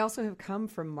 and they also have come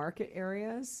from market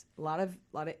areas. A lot of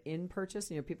in purchase,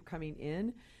 people coming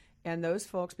in, and those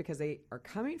folks, because they are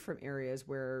coming from areas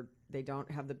where they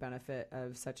don't have the benefit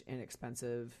of such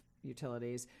inexpensive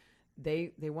utilities,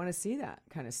 they want to see that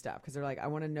kind of stuff because they're like, I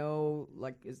want to know,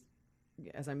 like,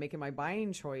 as I'm making my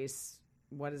buying choice,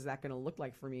 what is that going to look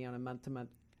like for me on a month to month,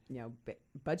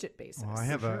 budget basis? Well, I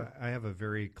have a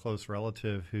very close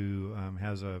relative who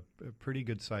has a pretty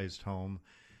good sized home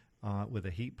with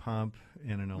a heat pump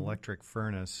and an electric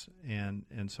furnace, and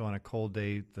so on a cold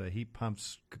day the heat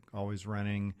pump's always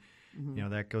running.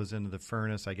 That goes into the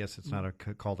furnace. I guess it's not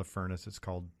called a furnace; it's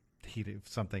called heat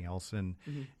something else, and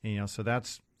so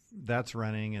that's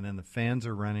running, and then the fans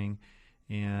are running,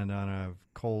 and on a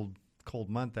cold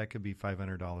month that could be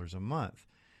 $500 a month.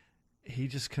 He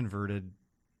just converted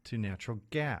to natural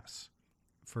gas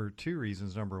for two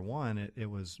reasons. Number one, it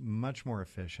was much more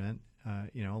efficient.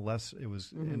 Less. It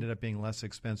was ended up being less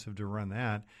expensive to run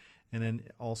that, and then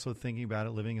also thinking about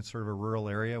it, living in sort of a rural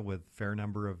area with fair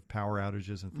number of power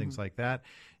outages and things like that.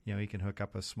 He can hook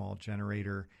up a small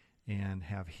generator and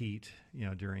have heat,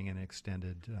 during an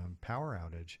extended power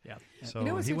outage. Yeah. So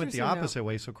what's he went the interesting, opposite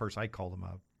way. So of course I called him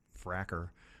a fracker,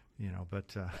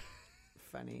 but.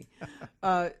 Funny.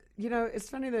 It's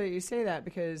funny that you say that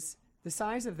because the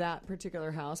size of that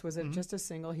particular house, was it just a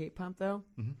single heat pump though?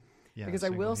 Yeah, Because I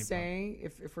single will heat pump. say,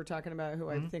 if we're talking about who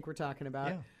I think we're talking about,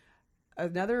 Yeah.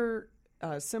 another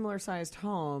similar sized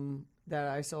home that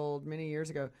I sold many years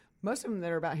ago, most of them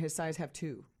that are about his size have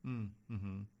two.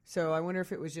 So I wonder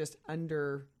if it was just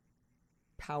underpowered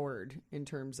in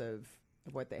terms of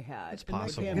what they had. It's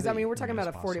possible. Because, we're talking It is about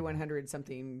a possible. 4,100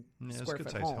 something It's a square good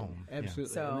foot sized home. Yeah.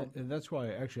 Absolutely. So- And that's why,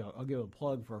 actually, I'll give a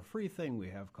plug for a free thing we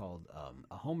have called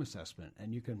a home assessment,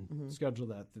 and you can schedule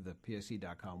that through the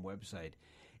PSE.com website.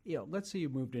 Let's say you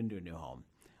moved into a new home,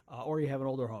 or you have an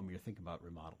older home you're thinking about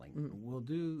remodeling. We'll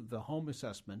do the home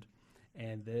assessment,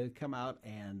 and they come out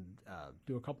and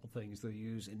do a couple things. They'll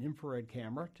use an infrared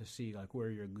camera to see like where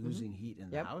you're losing heat in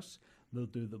the Yep. house. They'll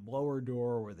do the blower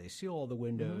door where they seal all the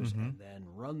windows and then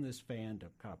run this fan to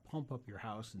kind of pump up your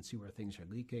house and see where things are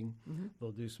leaking.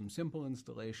 They'll do some simple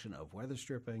installation of weather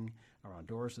stripping around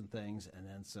doors and things, and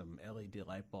then some LED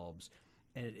light bulbs.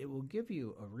 And it will give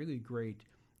you a really great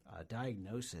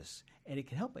diagnosis, and it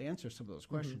can help answer some of those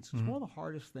questions. Because one of the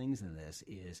hardest things in this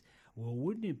is, well,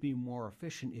 wouldn't it be more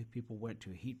efficient if people went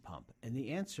to a heat pump? And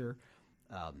the answer,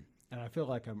 and I feel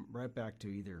like I'm right back to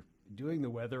either doing the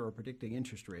weather or predicting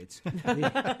interest rates.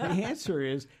 The answer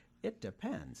is, it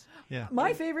depends. Yeah.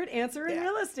 My favorite answer in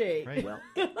real estate. Right. Well,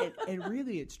 and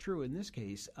really it's true in this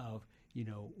case of,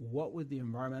 what would the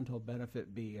environmental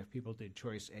benefit be if people did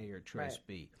choice A or choice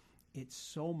B? It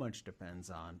so much depends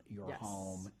on your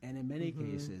home, and in many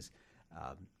cases,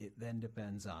 it then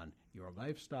depends on your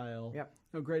lifestyle. Yep.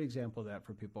 A great example of that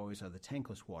for people always are the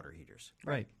tankless water heaters.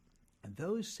 Right. And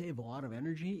those save a lot of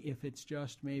energy if it's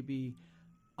just maybe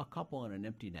a couple in an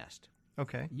empty nest.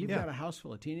 Okay. You've got a house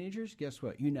full of teenagers. Guess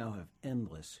what? You now have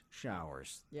endless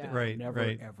showers that Right, never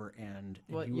right. ever end.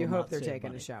 and Well, you you will hope not they're save taking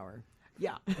money. a shower.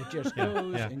 Yeah, it just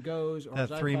goes and goes. Or as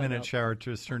That I 3 found minute out, shower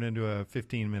just turned into a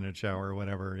 15-minute shower or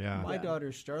whatever. Yeah. My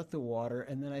daughters start the water,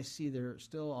 and then I see they're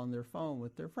still on their phone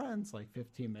with their friends like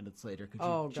 15 minutes later. Could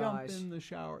you jump in the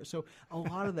shower? So a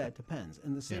lot of that depends.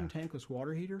 And the same tankless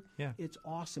water heater, it's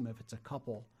awesome if it's a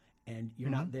couple and you're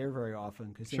not there very often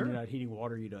because then you're not heating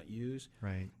water you don't use.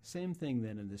 Right. Same thing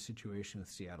then in this situation with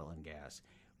Seattle and gas.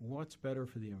 What's better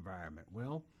for the environment?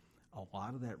 Well, a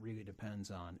lot of that really depends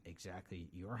on exactly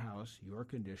your house, your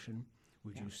condition.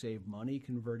 Would you save money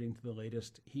converting to the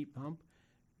latest heat pump?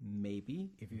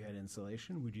 Maybe, if you had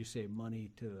insulation. Would you save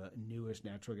money to the newest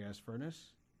natural gas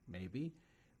furnace? Maybe.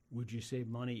 Would you save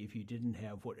money if you didn't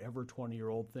have whatever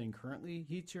 20-year-old thing currently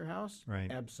heats your house?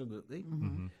 Right. Absolutely.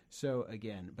 So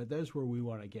again, but that's where we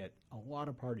want to get a lot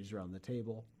of parties around the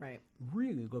table. Right.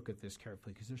 Really look at this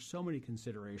carefully because there's so many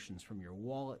considerations from your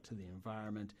wallet to the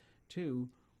environment to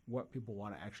what people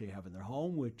want to actually have in their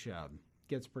home, which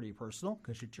gets pretty personal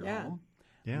because it's your home.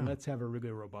 Yeah. And let's have a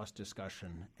really robust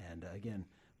discussion. And again,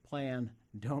 plan,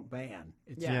 don't ban.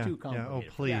 It's Yeah. too Yeah. complicated.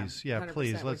 Oh, please. Yeah, 100%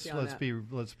 please. with you on that.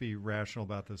 Let's be rational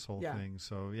about this whole thing.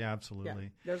 So yeah, absolutely. Yeah.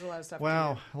 There's a lot of stuff.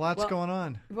 Wow, to do. lots going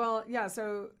on. Well, yeah.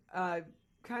 So,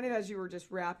 kind of as you were just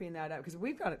wrapping that up, because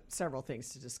we've got several things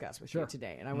to discuss with you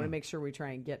today, and I want to make sure we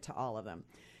try and get to all of them.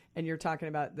 And you're talking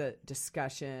about the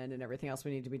discussion and everything else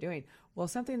we need to be doing. Well,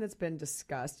 something that's been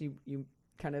discussed, you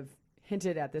kind of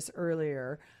hinted at this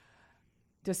earlier,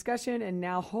 discussion and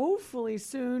now hopefully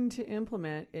soon to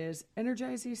implement is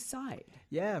Energize East Side.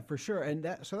 Yeah, for sure. And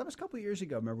that was a couple of years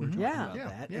ago. Remember we were talking about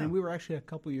that? Yeah. And we were actually a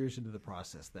couple of years into the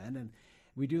process then. And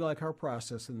we do like our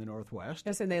process in the Northwest.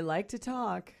 Yes, and they like to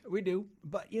talk. We do.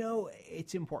 But,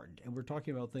 it's important. And we're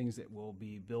talking about things that will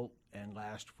be built and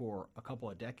last for a couple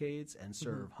of decades and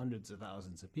serve hundreds of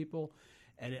thousands of people.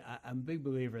 And I'm a big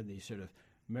believer in these sort of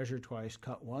measure twice,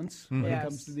 cut once when it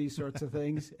comes to these sorts of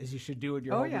things, as you should do in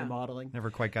your home remodeling.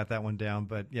 Never quite got that one down,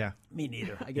 but yeah. Me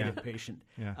neither. I get impatient.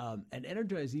 Yeah. And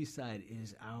Energize East Side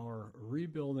is our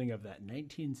rebuilding of that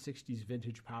 1960s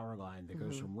vintage power line that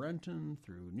goes from Renton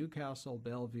through Newcastle,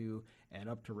 Bellevue, and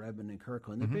up to Redmond and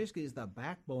Kirkland. That basically is the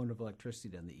backbone of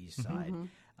electricity on the east side.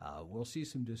 We'll see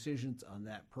some decisions on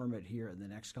that permit here in the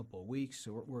next couple of weeks.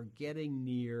 So we're getting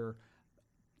near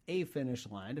a finish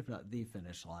line, if not the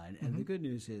finish line. And the good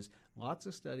news is lots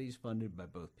of studies funded by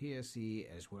both PSE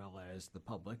as well as the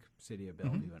public, City of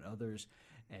Bellevue and others,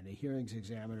 and a hearings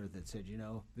examiner that said,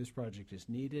 this project is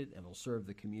needed and will serve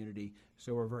the community.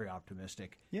 So we're very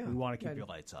optimistic. Yeah. We want to keep your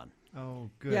lights on. Oh,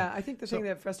 good. Yeah, I think the thing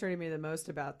that frustrated me the most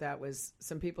about that was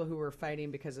some people who were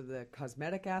fighting because of the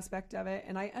cosmetic aspect of it.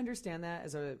 And I understand that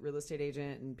as a real estate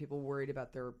agent and people worried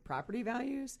about their property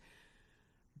values.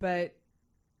 But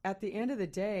at the end of the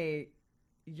day,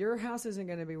 your house isn't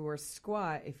going to be worth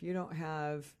squat if you don't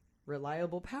have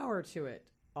reliable power to it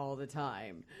all the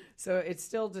time. So it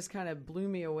still just kind of blew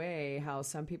me away how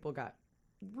some people got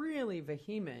really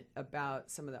vehement about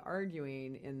some of the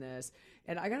arguing in this.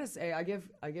 And I got to say, I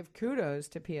give kudos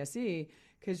to PSE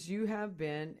because you have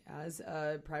been, as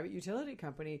a private utility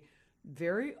company,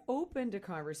 very open to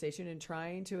conversation and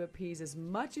trying to appease as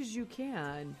much as you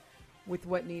can with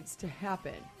what needs to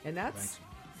happen. And that's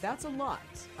a lot.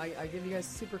 I give you guys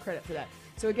super credit for that.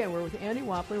 So again, we're with Andy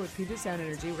Wampler with Puget Sound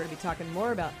Energy. We're going to be talking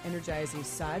more about Energize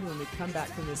East Side when we come back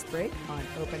from this break on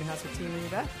Open House with Team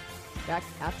Reba. Back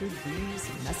after these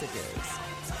messages.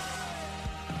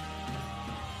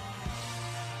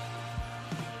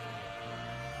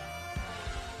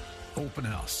 Open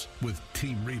House with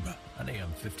Team Reba on AM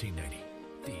 1590.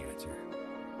 The Answer.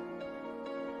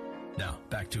 Now,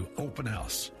 back to Open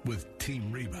House with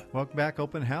Team Reba. Welcome back,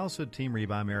 Open House with Team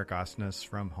Reba. I'm Eric Osnes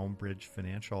from Homebridge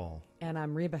Financial. And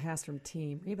I'm Reba Haas from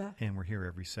Team Reba. And we're here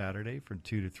every Saturday from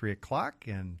 2 to 3 o'clock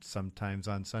and sometimes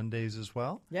on Sundays as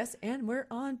well. Yes, and we're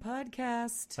on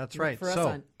podcast. That's Look right. for us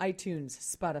on iTunes,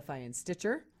 Spotify, and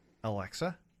Stitcher.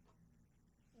 Alexa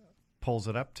pulls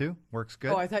it up too. Works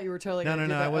good. Oh, I thought you were totally going to do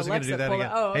that. I wasn't going to do that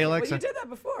again. Oh, hey, Alexa. Well, you did that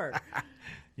before.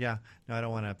 Yeah. No, I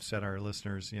don't want to upset our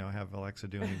listeners, have Alexa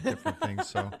doing different things.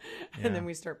 So, yeah. And then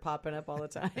we start popping up all the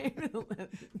time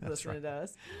listening to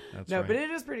us. That's right. right. But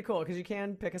it is pretty cool because you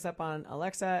can pick us up on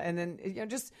Alexa and then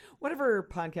just whatever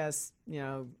podcast,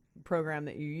 program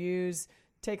that you use,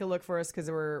 take a look for us because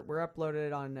we're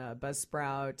uploaded on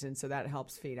Buzzsprout, and so that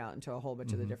helps feed out into a whole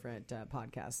bunch of the different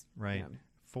podcasts. Right.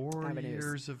 4 avenues.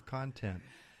 years of content.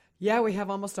 Yeah, we have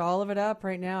almost all of it up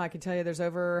right now. I can tell you there's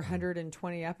over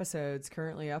 120 episodes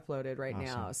currently uploaded right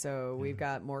now. So we've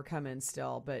got more coming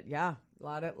still. But yeah, a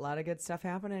lot of good stuff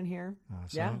happening here.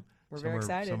 Awesome. Yeah, we're very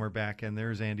excited. Somewhere back in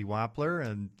there's Andy Wappler,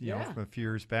 and you know, from a few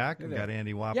years back, we've got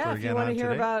Andy Wappler yeah, if again you want on to hear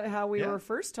today. about how we were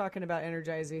first talking about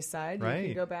Energize East Side, you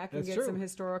can go back and That's get true. some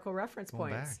historical reference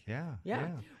points. Back. Yeah. Yeah.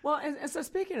 Well, and so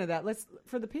speaking of that,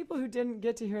 for the people who didn't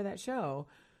get to hear that show,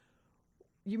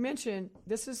 you mentioned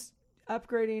this is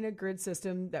upgrading a grid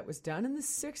system that was done in the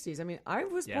 60s. I mean, I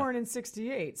was born in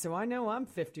 68, so I know I'm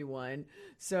 51.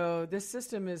 So this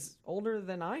system is older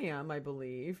than I am, I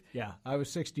believe. Yeah, I was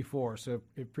 64, so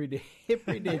it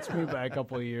predates me by a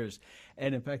couple of years.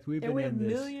 And in fact, we've been we have in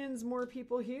this. millions more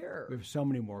people here. We have so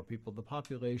many more people. The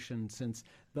population, since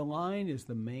the line is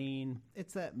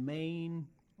it's that main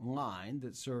line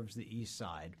that serves the east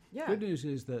side. Yeah. Good news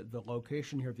is that the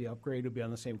location here of the upgrade will be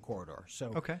on the same corridor. So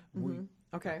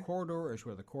the corridor is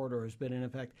where the corridor has been. And in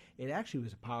fact, it actually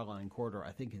was a power line corridor,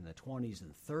 I think, in the 20s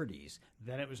and 30s.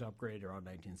 Then it was upgraded around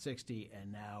 1960,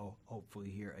 and now hopefully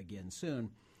here again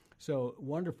soon. So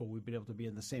wonderful. We've been able to be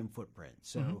in the same footprint.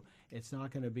 So it's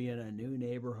not going to be in a new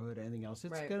neighborhood, anything else.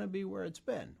 It's going to be where it's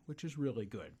been, which is really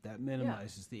good. That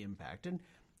minimizes the impact.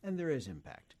 And there is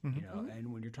impact, you know.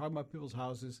 And when you're talking about people's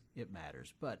houses, it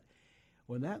matters. But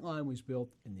when that line was built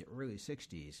in the early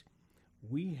 60s,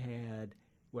 we had,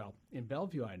 well, in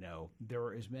Bellevue, I know, there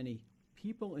were as many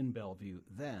people in Bellevue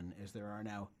then as there are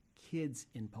now kids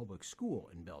in public school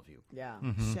in Bellevue. Yeah.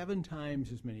 7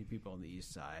 times as many people on the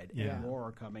east side, and more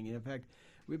are coming. And in fact,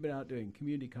 we've been out doing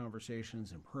community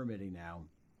conversations and permitting now.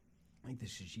 I think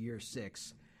this is year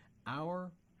 6.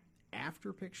 Our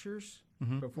after pictures,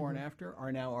 before and after,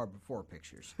 are now our before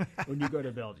pictures when you go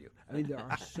to Bellevue. I mean,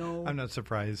 I'm not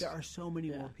surprised. There are so many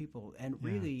more people. And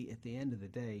really, at the end of the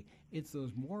day, it's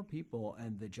those more people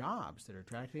and the jobs that are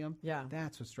attracting them. Yeah.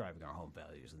 That's what's driving our home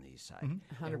values on the east side.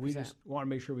 100%. And we just want to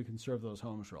make sure we can serve those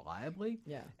homes reliably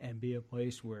and be a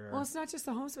place where... Well, it's not just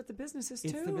the homes, but the businesses, too.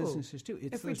 It's the businesses, too.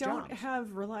 It's if we those don't jobs.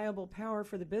 have reliable power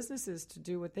for the businesses to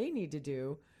do what they need to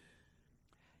do,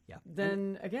 Yeah.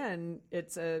 then, again,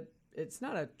 it's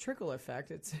not a trickle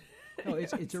effect. No,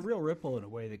 it's a real ripple in a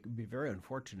way that could be very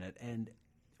unfortunate. And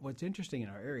what's interesting in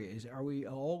our area is, are we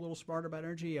all a little smarter about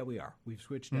energy? Yeah, we are. We've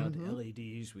switched now to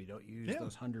LEDs. We don't use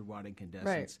those 100-watt incandescents.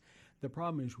 Right. The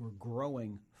problem is we're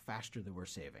growing faster than we're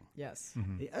saving. Yes.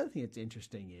 The other thing that's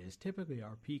interesting is typically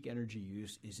our peak energy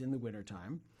use is in the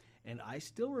wintertime. And I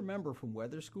still remember from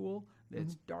weather school that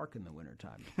it's dark in the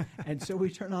wintertime. And so we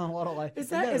turn on a lot of lights. Is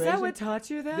that what taught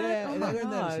you that? Yeah, oh my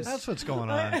and gosh. That's what's going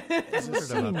on. As a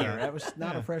senior, that was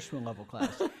not a freshman level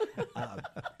class.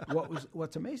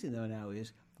 What's amazing though now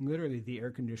is literally the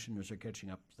air conditioners are catching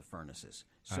up to the furnaces.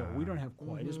 So we don't have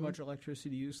quite as much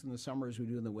electricity use in the summer as we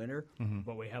do in the winter,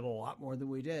 but we have a lot more than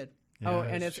we did.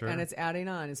 And it's adding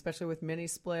on, especially with mini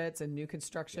splits and new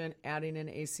construction, adding in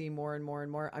AC more and more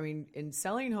and more. I mean, in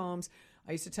selling homes,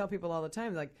 I used to tell people all the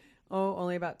time, like, oh,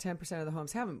 only about 10% of the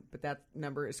homes have them, but that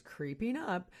number is creeping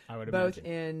up. I would both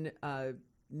imagine. in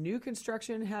new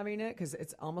construction having it, because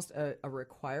it's almost a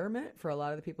requirement for a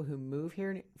lot of the people who move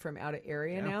here from out of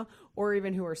area now, or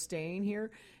even who are staying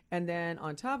here. And then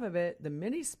on top of it, the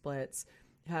mini splits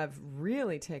have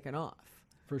really taken off.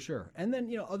 For sure. And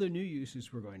then, other new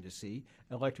uses we're going to see.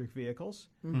 Electric vehicles.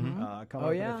 Coming up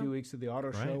in a few weeks at the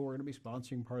auto show, we're going to be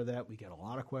sponsoring part of that. We get a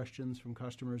lot of questions from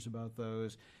customers about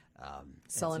those.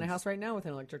 Selling a house right now with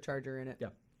an electric charger in it. Yeah.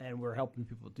 And we're helping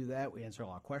people do that. We answer a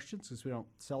lot of questions because we don't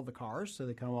sell the cars, so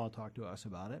they come along and talk to us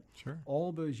about it. Sure. All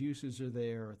of those uses are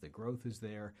there. The growth is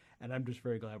there. And I'm just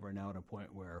very glad we're now at a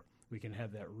point where we can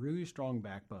have that really strong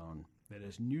backbone that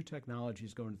as new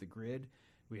technologies go into the grid,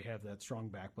 we have that strong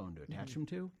backbone to attach them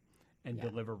to and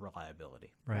deliver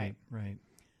reliability. Right.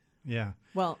 Yeah.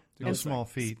 Well, No small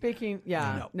feat. Speaking,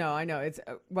 I know. It's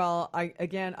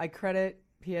I credit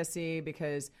PSE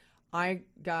because I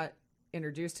got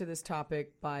introduced to this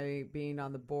topic by being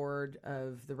on the board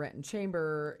of the Renton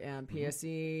Chamber, and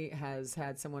PSE has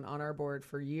had someone on our board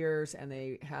for years, and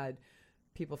they had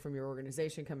people from your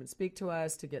organization come and speak to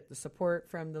us to get the support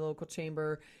from the local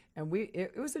chamber. And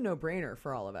it was a no-brainer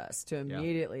for all of us to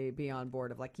immediately be on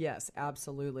board of like, yes,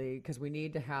 absolutely, because we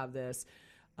need to have this.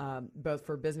 both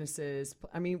for businesses.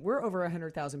 I mean, we're over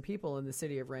 100,000 people in the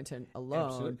city of Renton alone.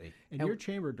 Absolutely. And your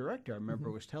chamber director, I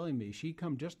remember, was telling me she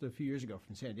come just a few years ago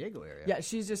from San Diego area. Yeah,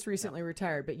 she's just recently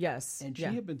retired, but yes. And she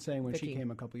had been saying when Vicky. she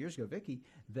came a couple years ago, Vicky,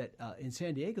 that in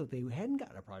San Diego they hadn't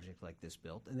gotten a project like this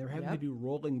built, and they were having to do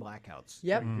rolling blackouts.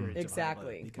 Yep, during periods of high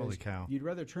exactly. load, because Holy cow. You'd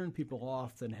rather turn people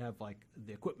off than have like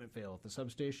the equipment fail at the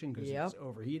substation because it's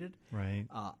overheated. Right.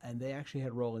 And they actually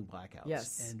had rolling blackouts.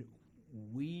 Yes. And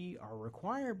we are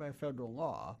required by federal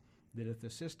law that if the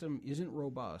system isn't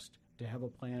robust, to have a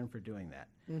plan for doing that.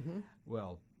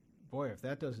 Well, boy, if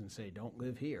that doesn't say don't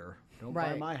live here, don't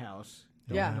buy Right. my house,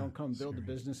 Yeah. don't come build a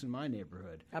business in my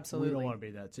neighborhood. Absolutely. We don't want to be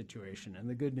in that situation. And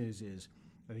the good news is,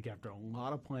 I think after a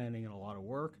lot of planning and a lot of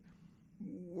work,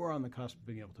 we're on the cusp of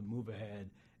being able to move ahead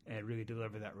and really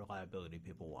deliver that reliability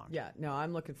people want. Yeah, no,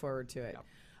 I'm looking forward to it.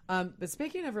 But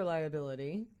speaking of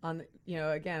reliability,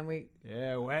 again,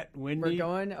 Wet, windy. we're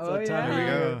going. It's Oh that time yeah,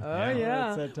 of year. oh It's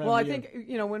yeah. that time Well, I of year.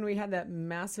 think when we had that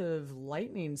massive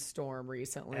lightning storm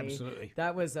recently, Absolutely.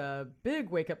 that was a big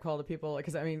wake up call to people.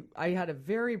 Because I mean, I had a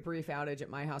very brief outage at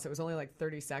my house. It was only like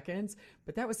 30 seconds,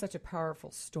 but that was such a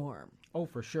powerful storm. Oh,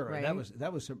 for sure. Right?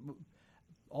 That was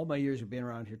all my years of being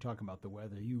around here talking about the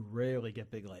weather. You rarely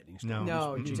get big lightning storms.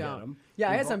 No, but you get don't. 'em. Yeah,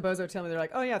 I We've had some bozo tell me, they're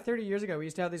like, oh yeah, 30 years ago we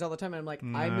used to have these all the time. And I'm like,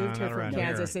 I moved here not from around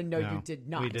Kansas, here. and no, you did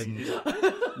not. We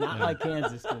didn't. Not like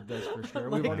Kansas did this for sure.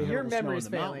 Like, We've already had your a little snow in memory's the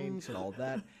failing. mountains and all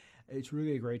that. It's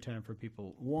really a great time for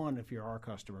people. One, if you're our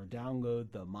customer,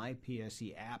 download the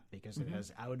MyPSE app because it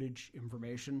has outage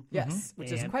information. Yes,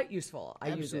 which is And- quite useful.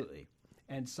 I use it. Absolutely.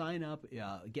 And sign up,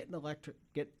 get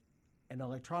an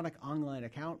electronic online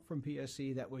account from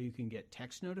PSC. That way you can get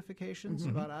text notifications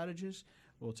about outages.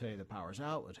 We'll tell you the power's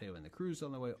out. We'll tell you when the crew's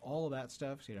on the way, all of that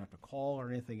stuff, so you don't have to call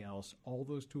or anything else. All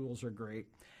those tools are great.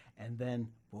 And then,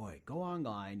 boy, go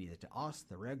online, either to us,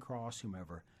 the Red Cross,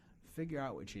 whomever, figure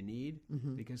out what you need,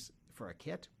 because for a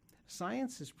kit,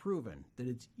 science has proven that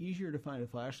it's easier to find a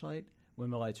flashlight when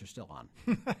the lights are still on.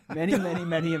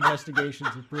 Many investigations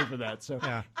have proven that. So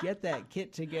get that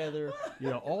kit together.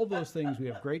 All those things. We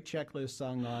have great checklists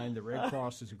online. The Red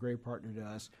Cross is a great partner to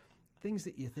us. Things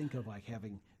that you think of, like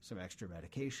having some extra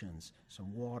medications,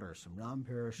 some water, some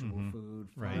non-perishable food,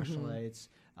 flashlights,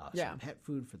 some pet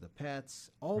food for the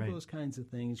pets, all those kinds of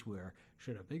things where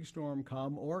should a big storm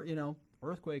come or,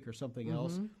 earthquake or something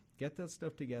else, get that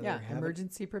stuff together. Yeah, have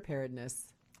emergency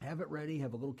preparedness. Have it ready.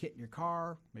 Have a little kit in your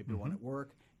car, maybe one at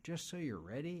work, just so you're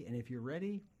ready. And if you're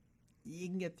ready, you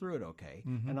can get through it okay.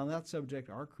 And on that subject,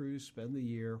 our crews spend the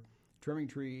year trimming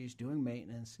trees, doing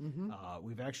maintenance.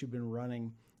 We've actually been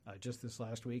running just this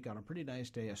last week on a pretty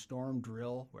nice day, a storm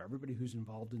drill where everybody who's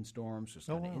involved in storms is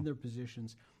kind of in their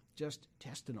positions, just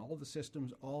testing all the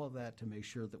systems, all of that to make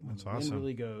sure that when the wind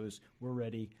really goes, we're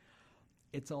ready.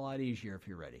 It's a lot easier if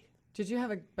you're ready. Did you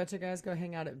have a bunch of guys go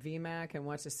hang out at VMAC and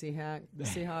watch the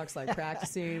Seahawks like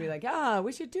practicing and be like,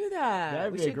 we should do that.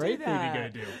 That'd we be a should great do thing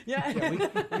that. to go do.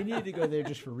 Yeah. We need to go there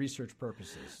just for research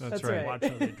purposes. That's right. Watch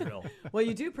how they drill. Well,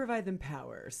 you do provide them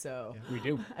power, so We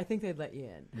do. I think they'd let you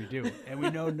in. We do. And we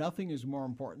know nothing is more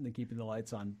important than keeping the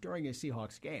lights on during a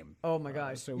Seahawks game. Oh my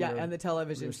gosh! so yeah, we're- and the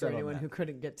television we're for set on anyone that. who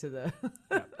couldn't get to the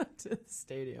to the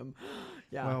stadium.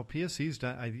 Yeah. Well, PSC's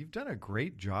done. You've done a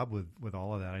great job with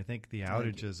all of that. I think the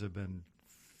outages have been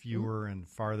fewer and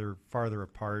farther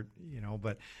apart.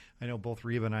 But I know both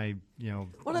Reba and I. Well,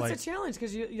 that's a challenge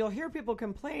because you'll hear people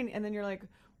complain, and then you're like,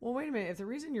 well, wait a minute. If the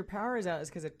reason your power is out is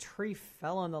because a tree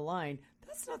fell on the line,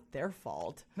 that's not their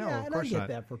fault. No, yeah, of and course I get not.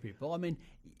 that for people. I mean,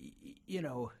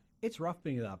 it's rough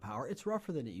being without power. It's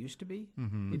rougher than it used to be.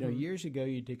 Years ago,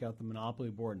 you'd take out the Monopoly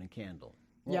board and a candle.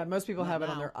 Well, Yeah, most people not have it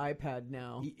on now. their iPad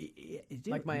now, It's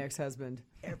like my different. ex-husband.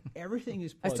 Everything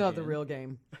is I plugged still have the in. real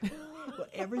game. Well,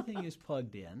 everything is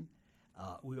plugged in.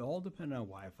 We all depend on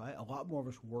Wi-Fi. A lot more of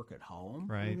us work at home.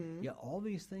 Right. Yeah, all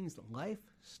these things, life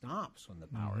stops when the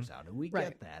power's out, and we Right.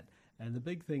 get that. And the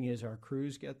big thing is our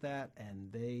crews get that,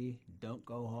 and they don't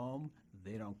go home.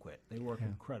 They don't quit. They work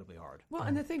incredibly hard. Well,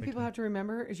 and the thing people have to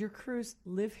remember is your crews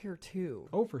live here too.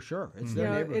 Oh, for sure. It's You their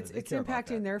know, neighborhood. it's They care about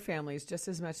impacting that. their families just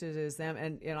as much as it is them.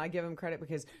 And I give them credit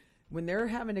because when they're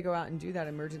having to go out and do that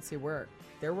emergency work,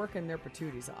 they're working their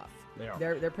patooties off. They are.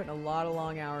 They're putting a lot of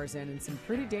long hours in some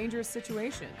pretty dangerous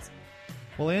situations.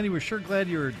 Well, Andy, we're sure glad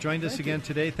you joined us again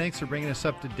today. Thanks for bringing us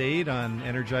up to date on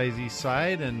Energize East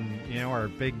Side and our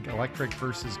big electric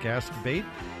versus gas debate.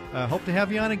 Hope to have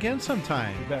you on again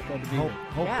sometime. Be back. Glad to be Hope, here.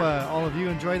 hope Yeah. all of you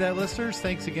enjoy that, listeners.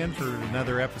 Thanks again for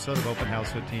another episode of Open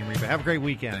House with Team Reba. Have a great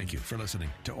weekend. Thank you for listening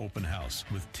to Open House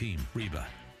with Team Reba.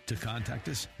 To contact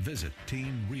us, visit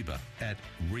Team Reba at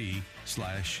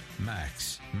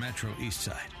re/Max Metro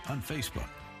Eastside on Facebook.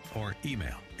 or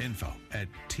email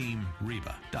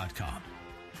info@teamreba.com.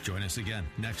 Join us again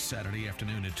next Saturday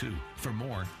afternoon at 2 for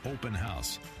more Open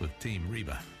House with Team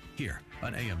Reba here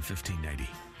on AM 1590.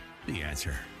 The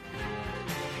Answer.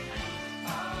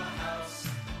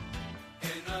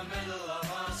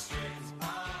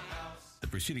 The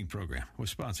preceding program was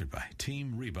sponsored by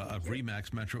Team Reba of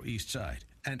RE/MAX Metro East Side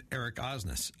and Eric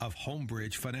Osnes of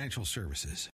Homebridge Financial Services.